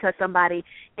saying because somebody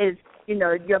is,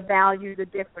 your values are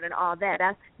different and all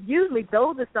that. Usually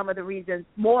those are some of the reasons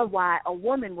more why a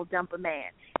woman will dump a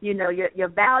man. Your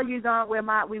values aren't where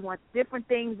we want different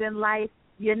things in life.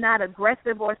 You're not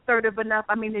aggressive or assertive enough.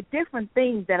 The different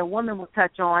things that a woman will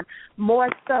touch on, more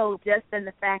so just than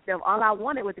the fact of all I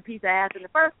wanted was a piece of ass in the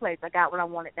first place. I got what I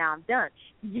wanted, now I'm done.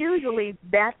 Usually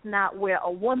that's not where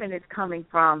a woman is coming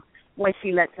from when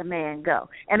she lets a man go.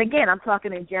 And again, I'm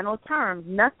talking in general terms.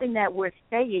 Nothing that we're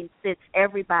saying fits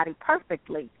everybody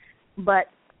perfectly, but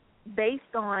based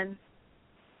on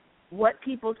what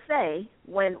people say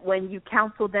when you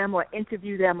counsel them or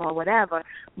interview them or whatever,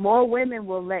 more women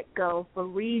will let go for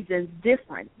reasons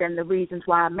different than the reasons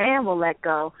why a man will let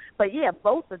go. But yeah,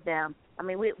 both of them,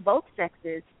 both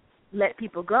sexes let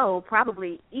people go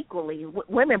probably equally.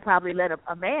 Women probably let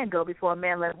a man go before a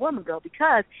man let a woman go,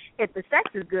 because if the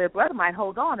sex is good, brother might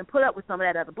hold on and put up with some of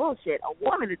that other bullshit. A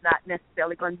woman is not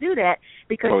necessarily going to do that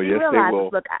because she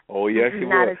realizes, look, she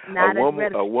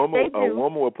will. A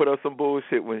woman will put up some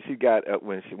bullshit when she got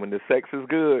when the sex is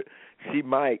good. She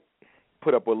might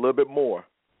put up a little bit more.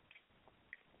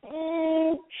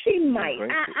 She might.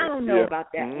 I don't know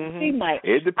about that. Mm-hmm. She might.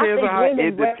 It depends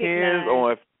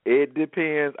on It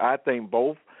depends. I think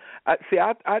both.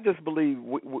 I just believe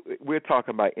we're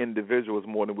talking about individuals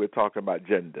more than we're talking about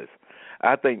genders.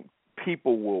 I think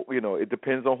people will, it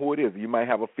depends on who it is. You might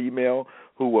have a female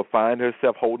who will find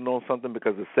herself holding on something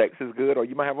because the sex is good, or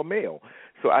you might have a male.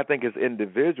 So I think as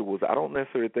individuals, I don't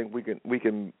necessarily think we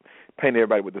can paint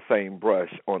everybody with the same brush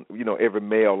on, every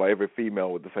male or every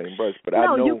female with the same brush. But I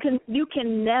know you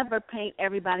can never paint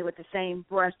everybody with the same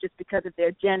brush just because of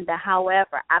their gender.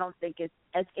 However, I don't think it's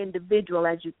as individual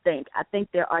as you think. I think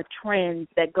there are trends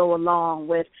that go along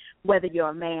with whether you're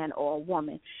a man or a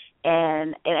woman.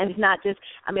 And it's not just,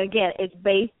 again, it's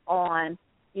based on,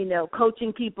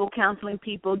 coaching people, counseling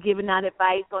people, giving out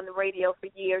advice on the radio for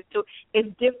years. So it's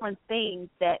different things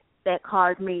that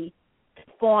cause me to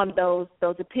form those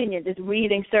opinions. It's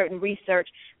reading certain research.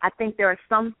 I think there are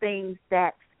some things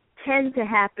that tend to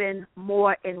happen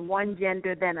more in one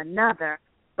gender than another,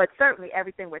 but certainly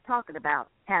everything we're talking about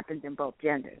happens in both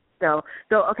genders. So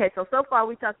far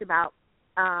we talked about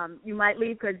you might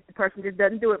leave because the person just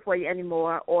doesn't do it for you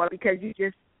anymore, or because you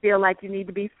just feel like you need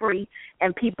to be free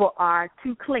and people are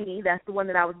too clingy. That's the one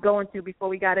that I was going to before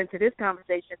we got into this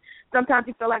conversation. Sometimes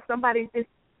you feel like somebody's just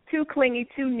too clingy,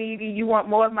 too needy. You want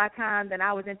more of my time than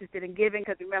I was interested in giving,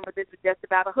 because remember, this was just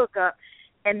about a hookup.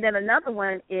 And then another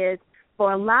one is,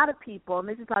 for a lot of people, and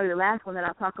this is probably the last one that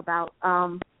I'll talk about,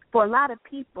 for a lot of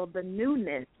people, the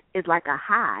newness is like a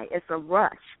high. It's a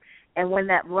rush. And when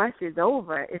that rush is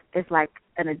over, it's like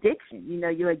an addiction. You know,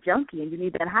 you're a junkie and you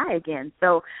need that high again.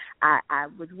 So I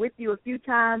was with you a few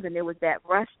times, and there was that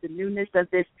rush, the newness of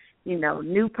this, you know,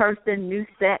 new person, new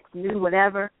sex, new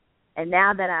whatever. And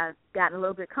now that I've gotten a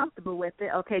little bit comfortable with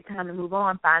it, okay, time to move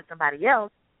on, find somebody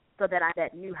else, so that I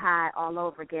that new high all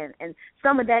over again. And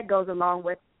some of that goes along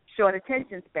with short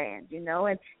attention spans, you know.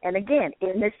 And again,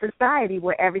 in this society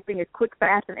where everything is quick,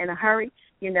 fast, and in a hurry,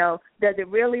 you know, does it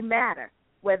really matter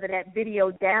whether that video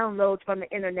downloads from the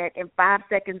internet in 5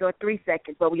 seconds or 3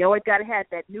 seconds? But we always got to have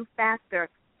that new, faster,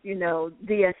 you know,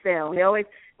 DSL.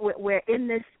 We're in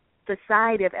this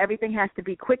society of everything has to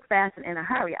be quick, fast, and in a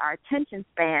hurry. Our attention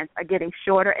spans are getting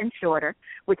shorter and shorter,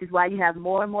 which is why you have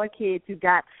more and more kids who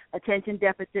got attention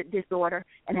deficit disorder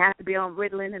and have to be on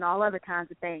Ritalin and all other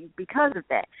kinds of things because of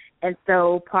that. And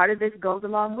so part of this goes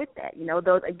along with that. You know,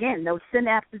 those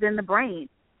synapses in the brain.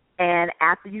 And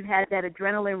after you've had that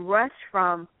adrenaline rush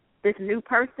from this new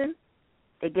person,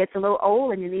 it gets a little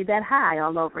old and you need that high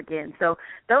all over again. So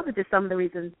those are just some of the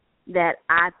reasons that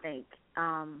I think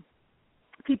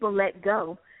people let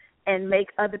go and make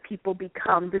other people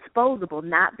become disposable,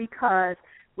 not because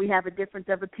we have a difference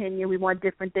of opinion, we want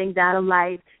different things out of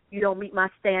life, you don't meet my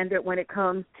standard when it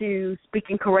comes to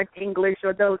speaking correct English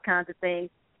or those kinds of things.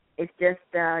 It's just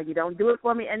you don't do it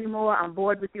for me anymore, I'm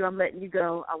bored with you, I'm letting you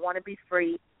go, I want to be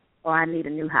free, or I need a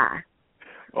new high.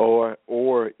 Or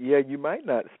you might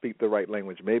not speak the right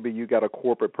language. Maybe you got a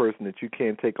corporate person that you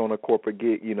can't take on a corporate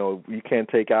gig, you know, you can't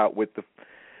take out with the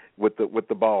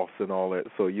boss and all that.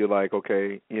 So you're like,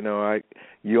 okay, you know, I'm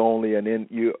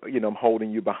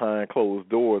holding you behind closed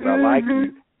doors. I like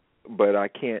you, but I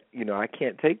can't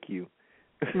take you.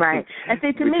 Right. And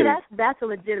see, to me, that's a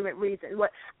legitimate reason.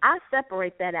 What I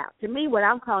separate that out. To me, what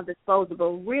I'm calling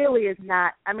disposable really is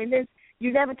not. I mean,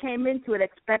 you never came into it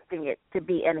expecting it to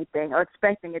be anything or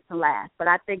expecting it to last. But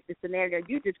I think the scenario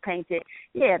you just painted,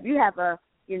 yeah, if you have a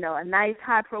nice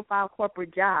high-profile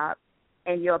corporate job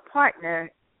and your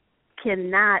partner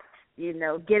cannot,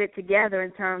 get it together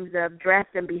in terms of dress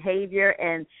and behavior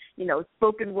and,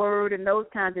 spoken word and those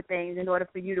kinds of things in order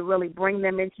for you to really bring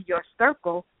them into your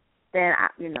circle, then,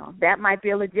 that might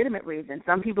be a legitimate reason.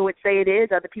 Some people would say it is.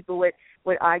 Other people would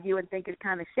argue and think it's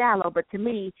kind of shallow. But to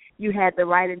me, you had the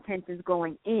right intentions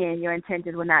going in. Your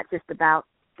intentions were not just about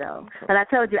so. But I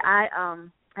told you, I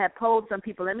have polled some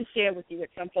people. Let me share with you what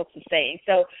some folks are saying.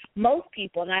 So most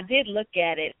people, and I did look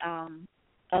at it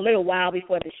a little while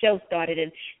before the show started,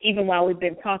 and even while we've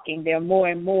been talking, there are more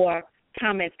and more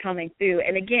comments coming through.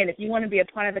 And again, if you want to be a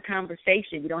part of the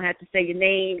conversation, you don't have to say your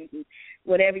name,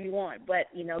 whatever you want, but,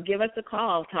 give us a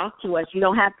call, talk to us. You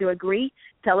don't have to agree.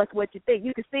 Tell us what you think.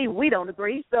 You can see we don't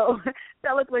agree, so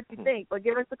tell us what you think. But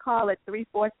give us a call at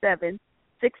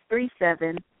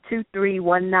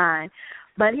 347-637-2319.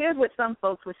 But here's what some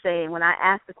folks were saying when I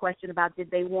asked the question about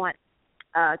did they want,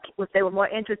 if they were more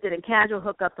interested in casual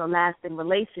hookups or lasting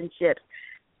relationships.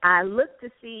 I looked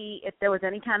to see if there was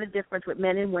any kind of difference with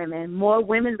men and women. More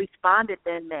women responded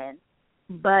than men.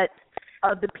 But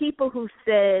of the people who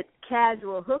said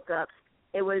casual hookups,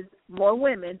 it was more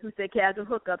women who said casual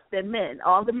hookups than men.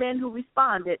 All the men who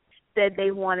responded said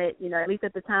they wanted, at least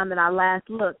at the time that I last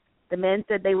looked, the men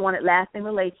said they wanted lasting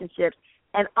relationships,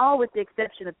 and all with the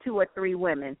exception of 2 or 3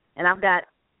 women. And I've got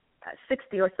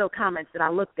 60 or so comments that I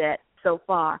looked at so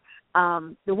far.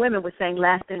 The women were saying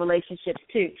lasting relationships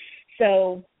too.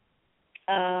 So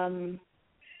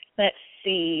let's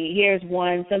see. Here's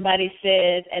one. Somebody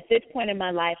says, at this point in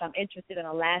my life, I'm interested in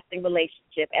a lasting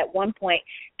relationship. At one point,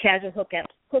 casual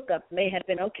hookups may have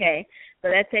been okay. So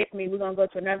that takes me, we're going to go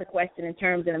to another question in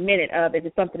a minute of, is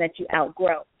it something that you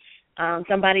outgrow?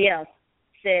 Somebody else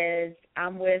says,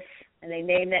 I'm with, and they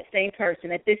name that same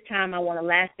person. At this time, I want a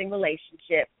lasting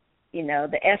relationship.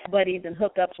 The F-buddies and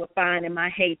hookups were fine in my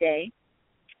heyday.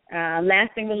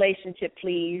 Lasting relationship,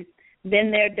 please.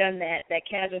 Been there, done that. That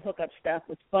casual hookup stuff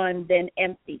was fun, then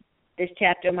empty. This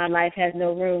chapter of my life has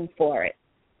no room for it.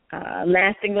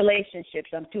 Lasting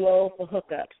relationships, I'm too old for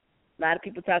hookups. A lot of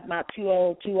people talk about too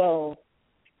old.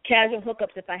 Casual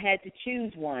hookups, if I had to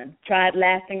choose one. Tried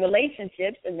lasting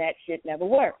relationships, and that shit never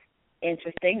worked.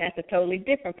 Interesting. That's a totally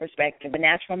different perspective, and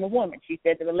that's from a woman. She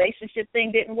said the relationship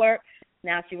thing didn't work.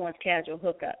 Now she wants casual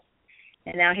hookups.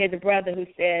 And now here's a brother who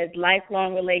says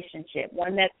lifelong relationship,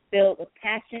 one that's filled with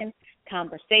passion,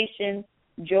 conversation,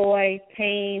 joy,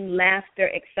 pain, laughter,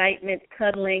 excitement,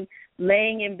 cuddling,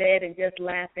 laying in bed and just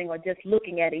laughing or just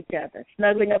looking at each other,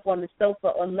 snuggling up on the sofa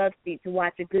or love seat to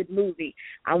watch a good movie.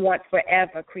 I want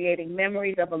forever, creating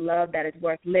memories of a love that is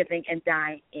worth living and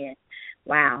dying in.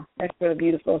 Wow, that's really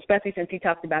beautiful, especially since he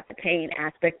talked about the pain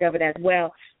aspect of it as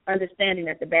well, understanding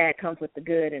that the bad comes with the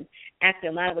good. And actually,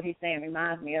 a lot of what he's saying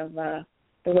reminds me of the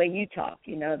way you talk,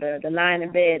 the lying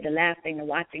in bed, the laughing, the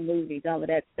watching movies, all of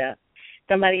that stuff.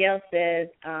 Somebody else says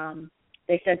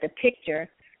they sent a picture,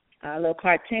 a little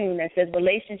cartoon that says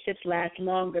relationships last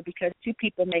longer because two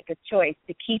people make a choice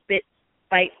to keep it,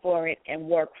 fight for it, and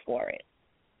work for it.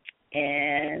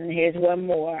 And here's one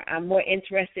more. I'm more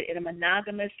interested in a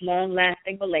monogamous,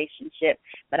 long-lasting relationship,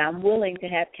 but I'm willing to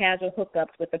have casual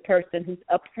hookups with a person who's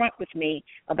upfront with me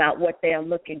about what they're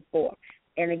looking for.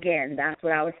 And, again, that's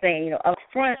what I was saying. Up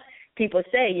front, people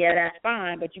say, yeah, that's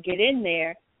fine, but you get in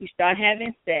there, you start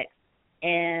having sex,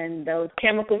 and those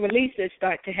chemical releases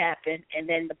start to happen, and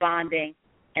then the bonding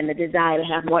and the desire to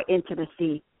have more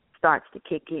intimacy starts to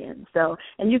kick in. So,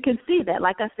 and you can see that,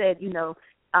 like I said,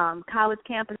 college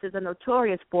campuses are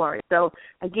notorious for it. So,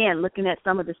 again, looking at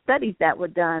some of the studies that were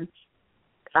done,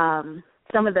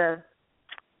 some of the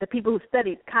people who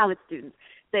studied college students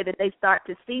say that they start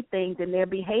to see things in their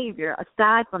behavior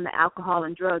aside from the alcohol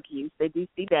and drug use. They do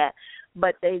see that.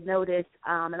 But they notice,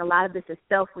 and a lot of this is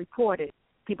self-reported,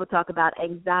 people talk about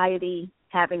anxiety,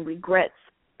 having regrets,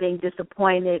 being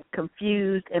disappointed,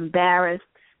 confused, embarrassed,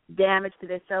 damage to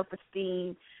their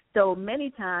self-esteem. So many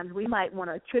times we might want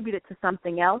to attribute it to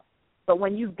something else, but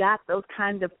when you've got those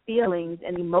kinds of feelings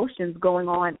and emotions going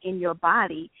on in your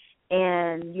body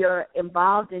and you're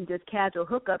involved in just casual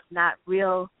hookups, not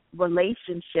real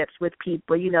relationships with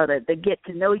people, the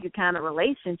get-to-know-you kind of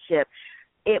relationship,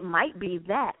 it might be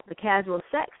that, the casual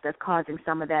sex, that's causing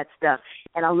some of that stuff.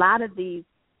 And a lot of these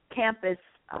campus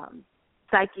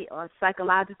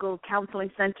psychological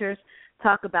counseling centers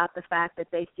talk about the fact that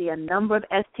they see a number of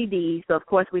STDs. So, of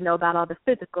course, we know about all the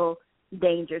physical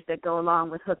dangers that go along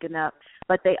with hooking up,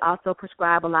 but they also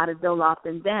prescribe a lot of Zoloft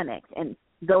and Xanax. And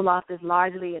Zoloft is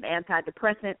largely an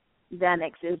antidepressant.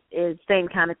 Xanax is same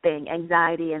kind of thing,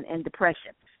 anxiety and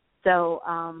depression. So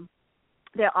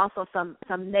there are also some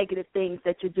negative things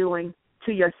that you're doing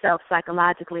to yourself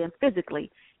psychologically and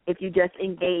physically if you just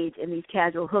engage in these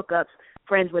casual hookups,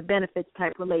 friends with benefits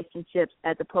type relationships,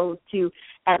 as opposed to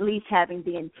at least having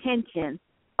the intention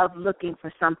of looking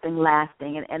for something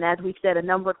lasting. And as we've said a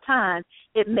number of times,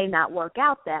 it may not work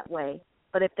out that way,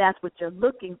 but if that's what you're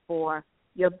looking for,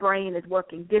 your brain is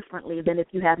working differently than if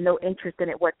you have no interest in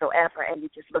it whatsoever and you're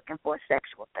just looking for a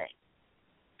sexual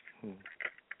thing.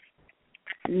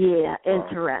 Yeah,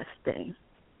 interesting.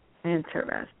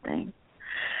 Interesting.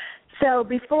 So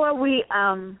before we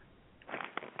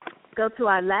go to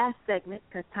our last segment,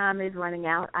 because time is running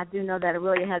out, I do know that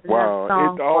Aurelia has another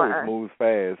song it always moves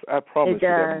fast. I promise you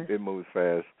that it moves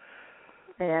fast.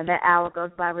 Yeah, that hour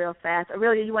goes by real fast.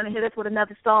 Aurelia, you want to hit us with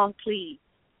another song, please?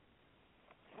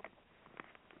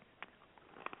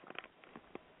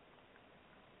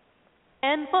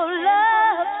 And for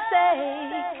love's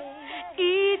sake,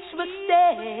 each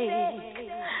mistake,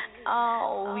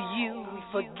 you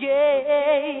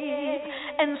forgave,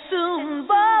 and soon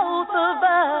both of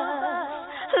us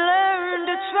learned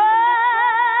to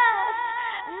trust,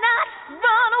 not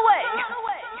run away.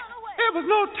 It was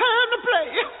no time to play.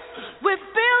 We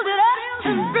build it up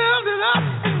and build it up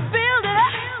and build it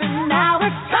up, and now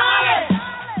it's solid,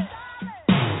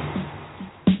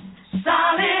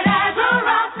 solid as a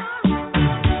rock.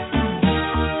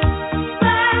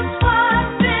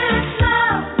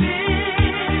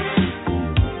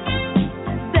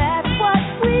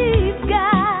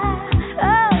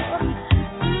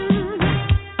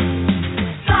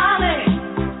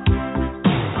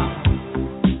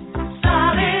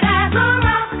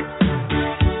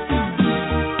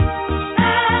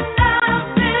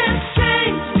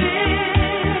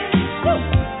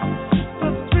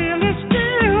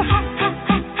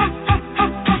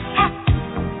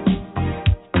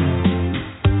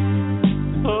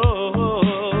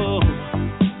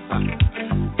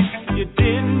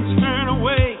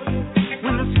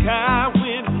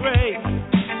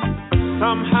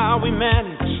 Somehow we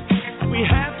managed, we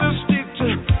had to stick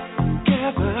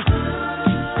together.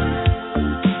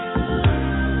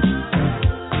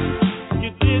 You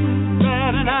didn't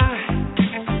bat an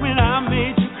eye when I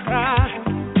made you cry.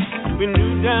 We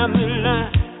knew down the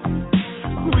line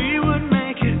we would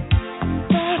make it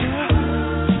better.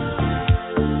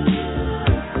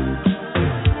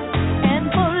 And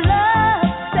for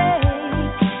love's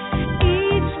sake,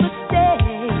 each mistake,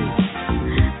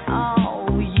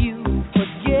 you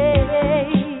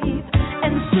forgave.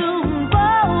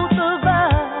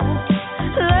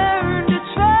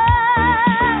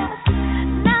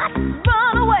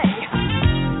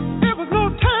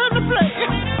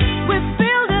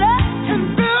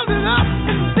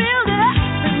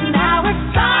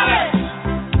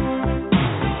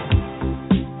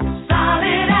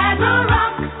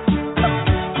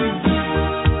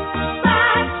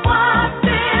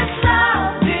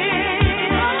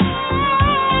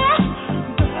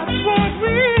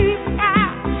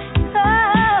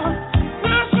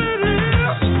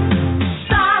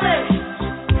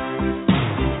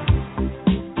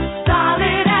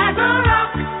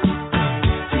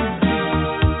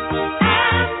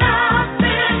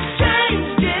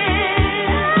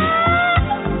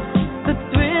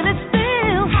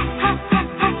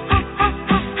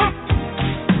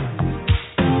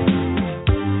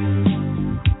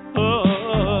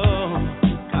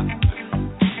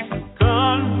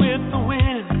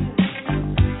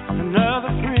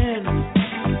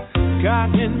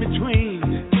 in between,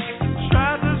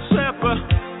 tried to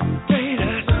separate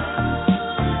us.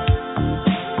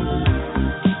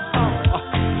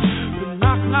 But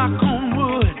knock on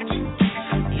wood,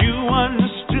 you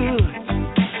understood.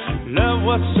 Love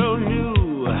was so new,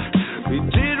 we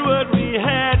did what we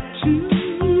had to.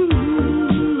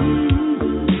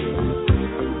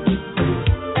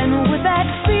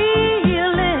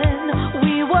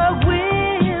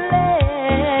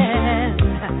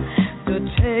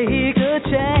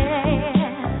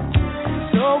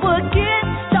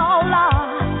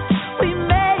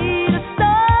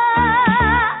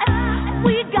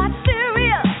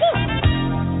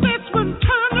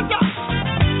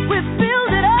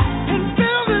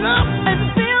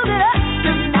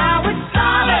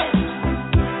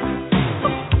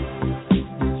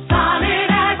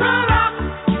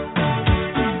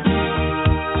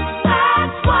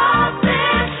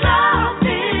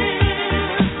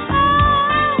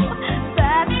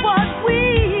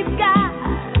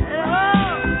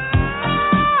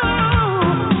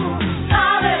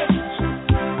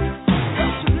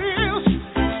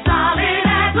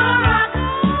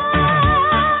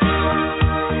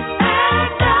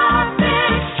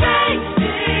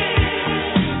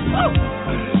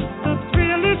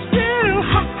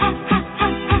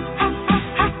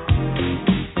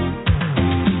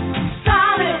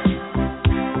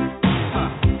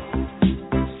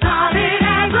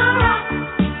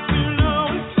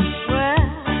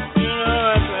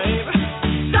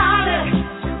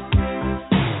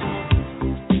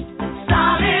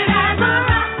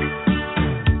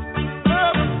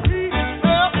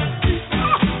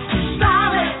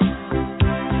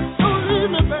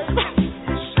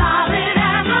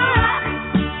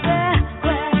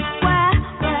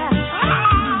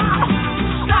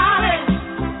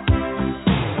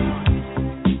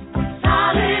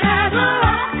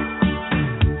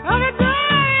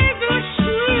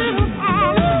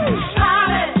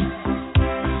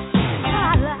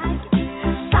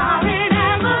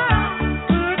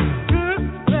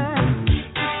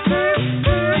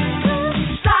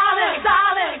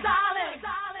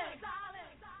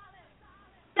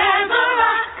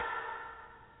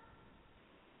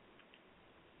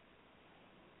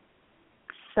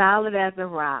 Solid as a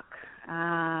rock.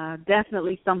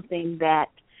 Definitely something that,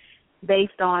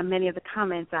 based on many of the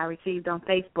comments I received on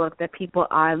Facebook, that people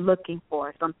are looking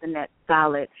for, something that's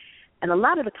solid. And a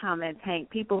lot of the comments, Hank,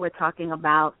 people were talking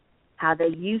about how they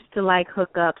used to like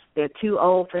hookups. They're too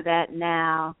old for that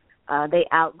now. They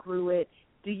outgrew it.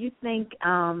 Do you think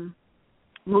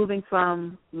moving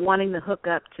from wanting the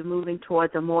hookup to moving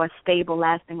towards a more stable,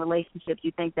 lasting relationship, do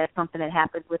you think that's something that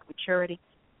happens with maturity?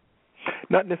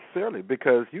 Not necessarily,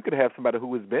 because you could have somebody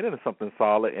who has been in something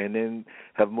solid and then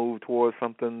have moved towards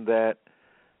something that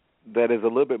is a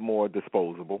little bit more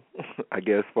disposable, I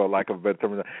guess, for lack of a better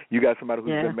term. You got somebody who's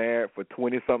been married for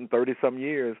 20-something, 30-something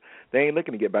years. They ain't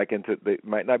looking to get back into. They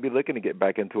might not be looking to get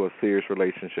back into a serious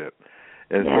relationship,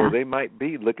 and so they might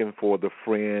be looking for the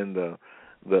friend,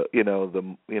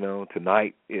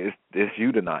 tonight it's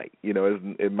you tonight.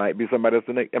 It might be somebody else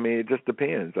tonight. I mean, it just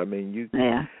depends. I mean,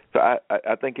 So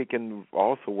I think it can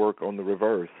also work on the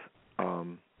reverse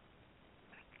of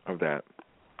that.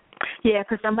 Yeah,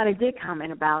 because somebody did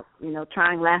comment about,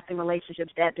 trying lasting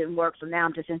relationships. That didn't work, so now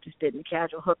I'm just interested in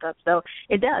casual hookups. So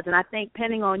it does, and I think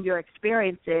depending on your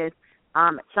experiences,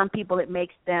 some people it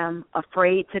makes them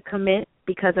afraid to commit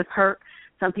because of hurt.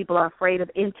 Some people are afraid of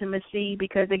intimacy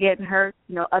because they're getting hurt.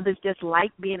 Others just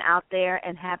like being out there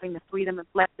and having the freedom and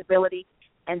flexibility.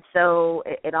 And so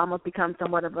it almost becomes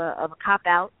somewhat of a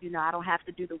cop-out. I don't have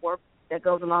to do the work that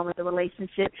goes along with the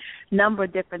relationship. Number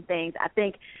of different things. I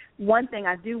think one thing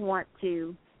I do want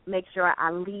to make sure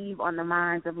I leave on the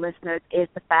minds of listeners is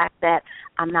the fact that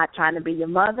I'm not trying to be your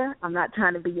mother. I'm not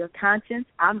trying to be your conscience.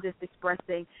 I'm just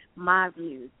expressing my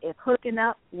views. If hooking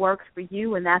up works for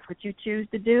you and that's what you choose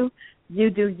to do, you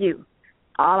do you.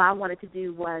 All I wanted to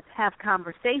do was have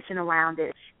conversation around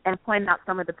it and point out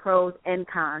some of the pros and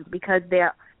cons, because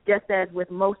there, just as with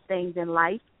most things in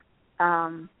life,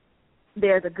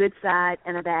 there's a good side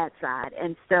and a bad side.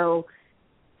 And so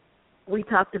we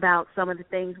talked about some of the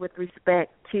things with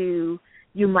respect to,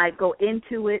 you might go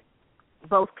into it,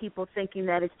 both people thinking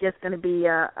that it's just going to be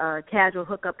a casual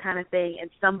hookup kind of thing, and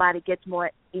somebody gets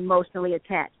more emotionally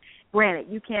attached. Granted,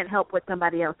 you can't help what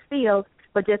somebody else feels,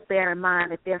 but just bear in mind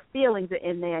that their feelings are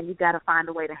in there and you've got to find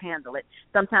a way to handle it.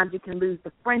 Sometimes you can lose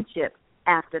the friendship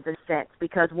after the sex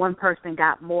because one person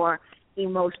got more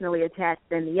emotionally attached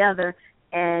than the other,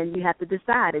 and you have to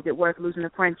decide, is it worth losing the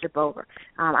friendship over?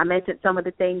 I mentioned some of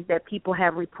the things that people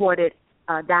have reported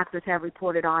doctors have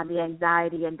reported on, the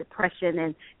anxiety and depression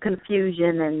and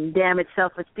confusion and damaged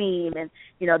self-esteem and,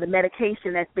 the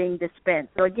medication that's being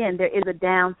dispensed. So, again, there is a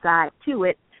downside to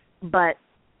it, but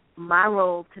my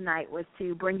role tonight was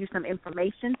to bring you some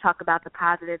information, talk about the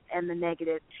positives and the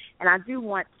negatives. And I do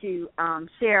want to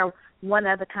share one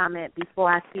other comment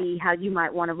before I see how you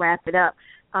might want to wrap it up.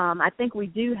 I think we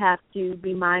do have to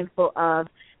be mindful of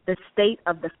the state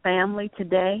of the family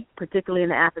today, particularly in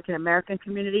the African-American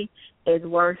community, is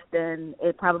worse than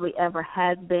it probably ever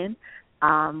has been.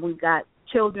 We've got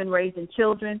children raising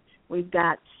children. We've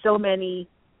got so many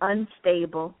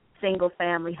unstable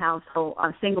single-family household,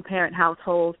 single-parent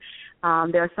households.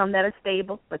 There are some that are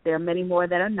stable, but there are many more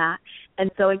that are not. And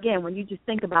so, again, when you just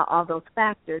think about all those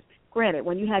factors, granted,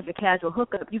 when you have your casual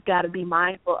hookup, you've got to be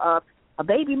mindful of a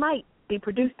baby might be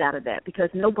produced out of that because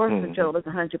no birth control is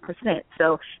 100%.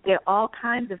 So there are all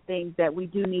kinds of things that we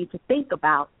do need to think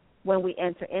about when we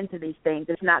enter into these things.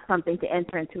 It's not something to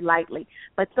enter into lightly.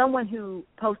 But someone who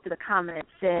posted a comment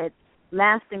said,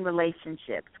 lasting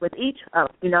relationships with each,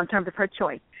 in terms of her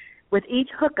choice, with each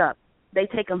hookup, they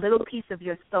take a little piece of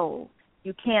your soul.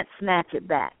 You can't snatch it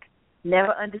back.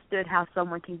 Never understood how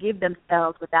someone can give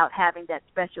themselves without having that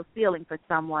special feeling for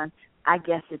someone. I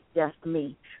guess it's just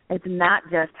me. It's not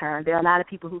just her. There are a lot of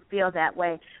people who feel that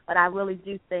way, but I really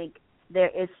do think there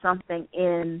is something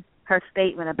in her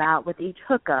statement about with each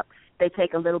hookup, they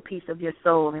take a little piece of your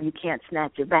soul and you can't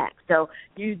snatch it back. So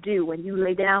you do. When you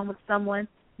lay down with someone,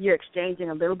 you're exchanging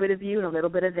a little bit of you and a little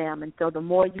bit of them. And so the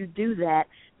more you do that,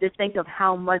 just think of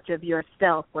how much of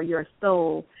yourself or your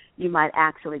soul you might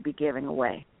actually be giving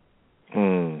away.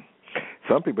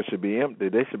 Some people should be empty.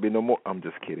 There should be no more. I'm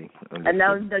just kidding.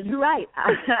 No, you're right.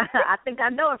 I think I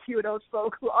know a few of those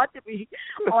folks who ought to be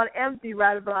on empty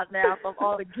right about now from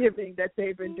all the giving that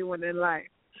they've been doing in life.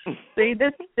 See,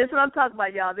 this is what I'm talking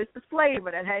about, y'all. This is the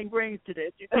flavor that Hank brings to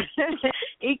this.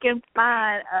 He can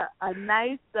find a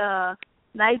nice,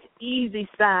 easy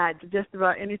side to just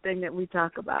about anything that we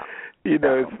talk about.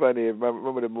 It's funny.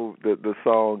 Remember the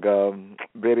song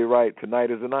Betty Wright,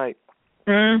 "Tonight Is the Night."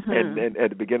 Mm-hmm. And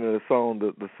at the beginning of the song,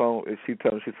 she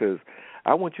says,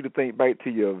 "I want you to think back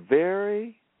to your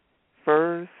very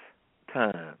first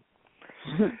time."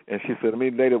 And she said,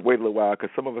 wait a little while because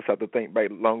some of us have to think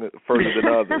back further than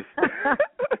others.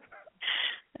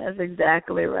 That's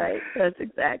exactly right.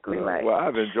 Well,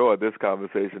 I've enjoyed this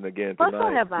conversation again tonight. Well,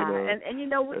 so have I.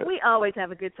 And we always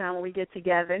have a good time when we get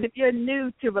together. And if you're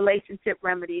new to Relationship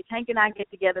Remedies, Hank and I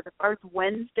get together the first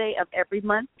Wednesday of every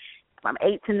month from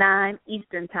 8 to 9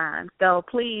 Eastern Time. So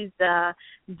please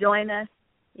join us.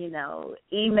 Email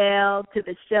to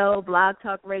the show,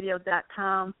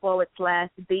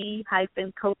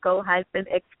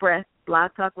 blogtalkradio.com/the-cocoa-express,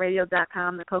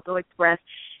 blogtalkradio.com, the Cocoa Express.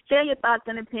 Share your thoughts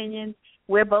and opinions.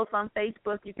 We're both on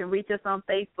Facebook. You can reach us on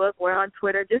Facebook. We're on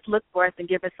Twitter. Just look for us and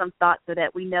give us some thoughts so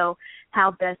that we know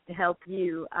how best to help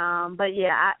you.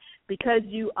 Because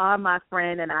you are my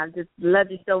friend and I just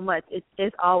love you so much,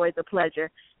 it's always a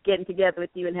pleasure getting together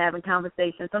with you and having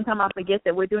conversations. Sometimes I forget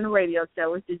that we're doing a radio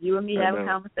show. It's just you and me having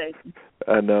conversations.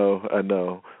 I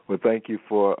know. Well, thank you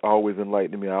for always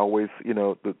enlightening me. I always,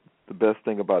 the best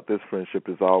thing about this friendship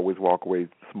is I always walk away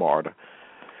smarter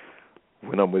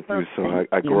when I'm with you, so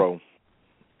I grow.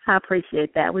 I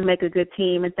appreciate that. We make a good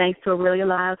team, and thanks to Aurelia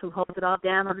Lyles, who holds it all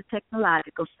down on the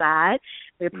technological side.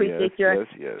 We appreciate your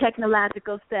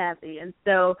technological savvy. And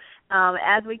so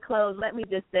as we close, let me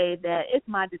just say that it's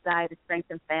my desire to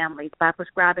strengthen families by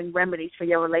prescribing remedies for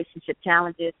your relationship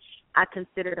challenges. I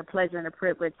consider it a pleasure and a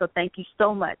privilege, so thank you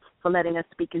so much for letting us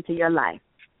speak into your life.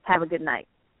 Have a good night.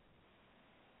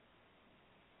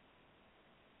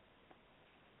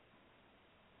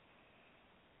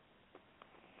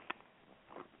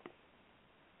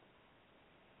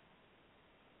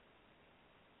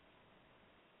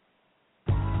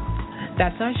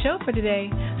 That's our show for today.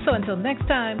 So until next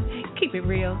time, keep it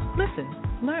real, listen,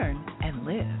 learn, and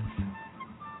live.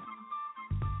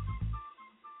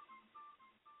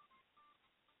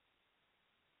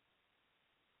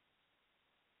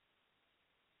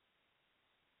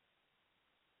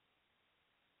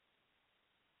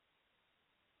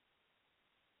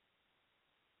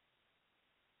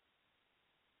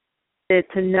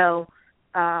 To know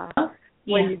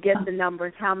when you get the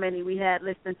numbers, how many we had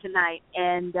listening tonight.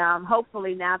 And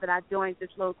hopefully now that I joined this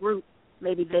little group,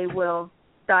 maybe they will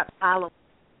start following.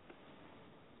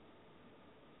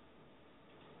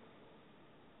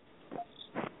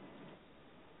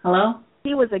 Hello?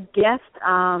 He was a guest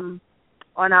on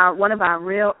one of our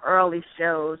real early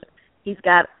shows. He's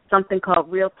got something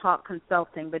called Real Talk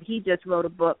Consulting, but he just wrote a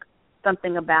book,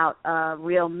 something about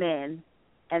real men.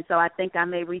 And so I think I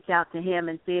may reach out to him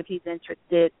and see if he's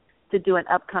interested to do an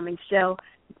upcoming show.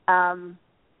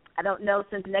 I don't know,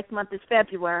 since next month is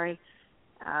February,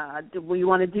 do we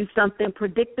want to do something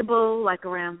predictable like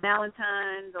around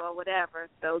Valentine's or whatever?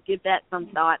 So give that some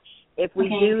thought. If we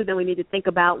do, then we need to think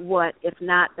about what. If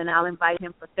not, then I'll invite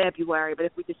him for February. But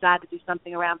if we decide to do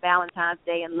something around Valentine's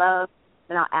Day and love,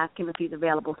 then I'll ask him if he's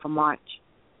available for March.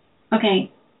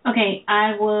 Okay.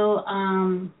 I will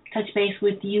touch base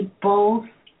with you both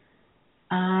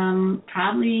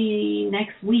probably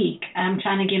next week. I'm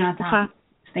trying to get on top,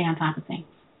 stay on top of things.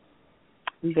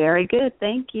 Very good.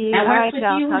 Thank you. That works with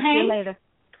y'all. you, Talk Hank? to you later.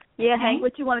 Yeah, Hank,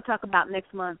 what you want to talk about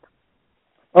next month?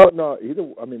 Oh, no,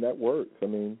 that works.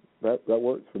 That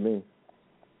works for me.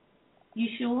 You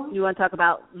sure? You want to talk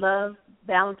about love,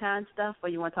 Valentine's stuff, or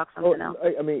you want to talk something else?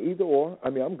 Either or.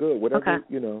 I'm good. Whatever,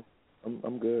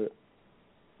 I'm good.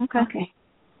 Okay.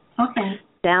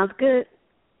 Sounds good.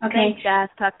 Okay. Thanks, guys.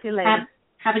 Talk to you later.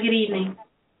 Have a good evening.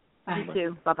 Bye. You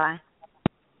too. Bye-bye.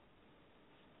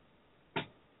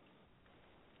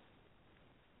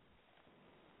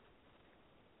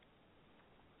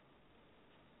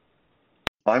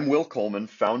 I'm Will Coleman,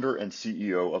 founder and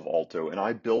CEO of Alto, and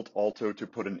I built Alto to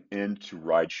put an end to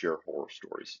rideshare horror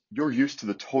stories. You're used to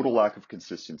the total lack of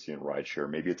consistency in rideshare.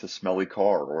 Maybe it's a smelly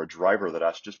car or a driver that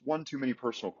asks just one too many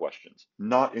personal questions.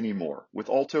 Not anymore.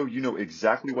 With Alto, you know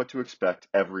exactly what to expect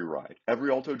every ride. Every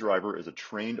Alto driver is a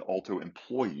trained Alto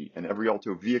employee, and every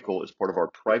Alto vehicle is part of our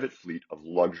private fleet of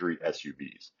luxury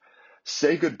SUVs.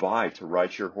 Say goodbye to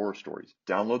rideshare horror stories.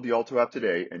 Download the Alto app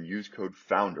today and use code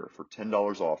FOUNDER for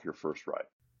 $10 off your first ride.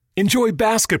 Enjoy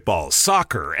basketball,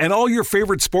 soccer, and all your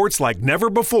favorite sports like never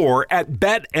before at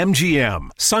BetMGM.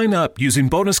 Sign up using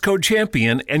bonus code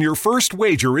CHAMPION and your first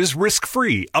wager is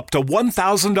risk-free up to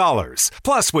 $1,000.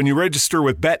 Plus, when you register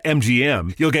with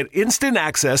BetMGM, you'll get instant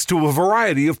access to a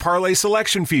variety of parlay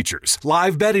selection features,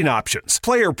 live betting options,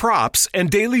 player props,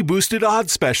 and daily boosted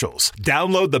odds specials.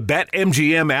 Download the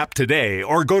BetMGM app today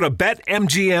or go to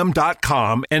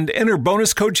BetMGM.com and enter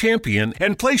bonus code CHAMPION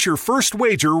and place your first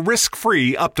wager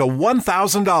risk-free up to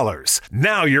 $1,000.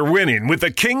 Now you're winning with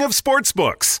the king of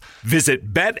sportsbooks.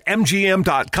 Visit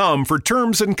BetMGM.com for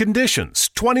terms and conditions.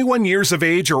 21 years of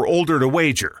age or older to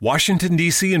wager. Washington,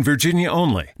 D.C. and Virginia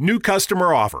only. New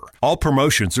customer offer. All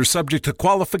promotions are subject to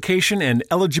qualification and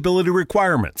eligibility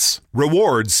requirements.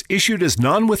 Rewards issued as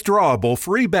non-withdrawable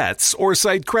free bets or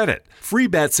site credit. Free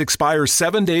bets expire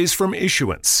 7 days from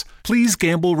issuance. Please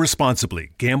gamble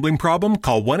responsibly. Gambling problem?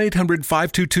 Call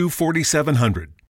 1-800-522-4700.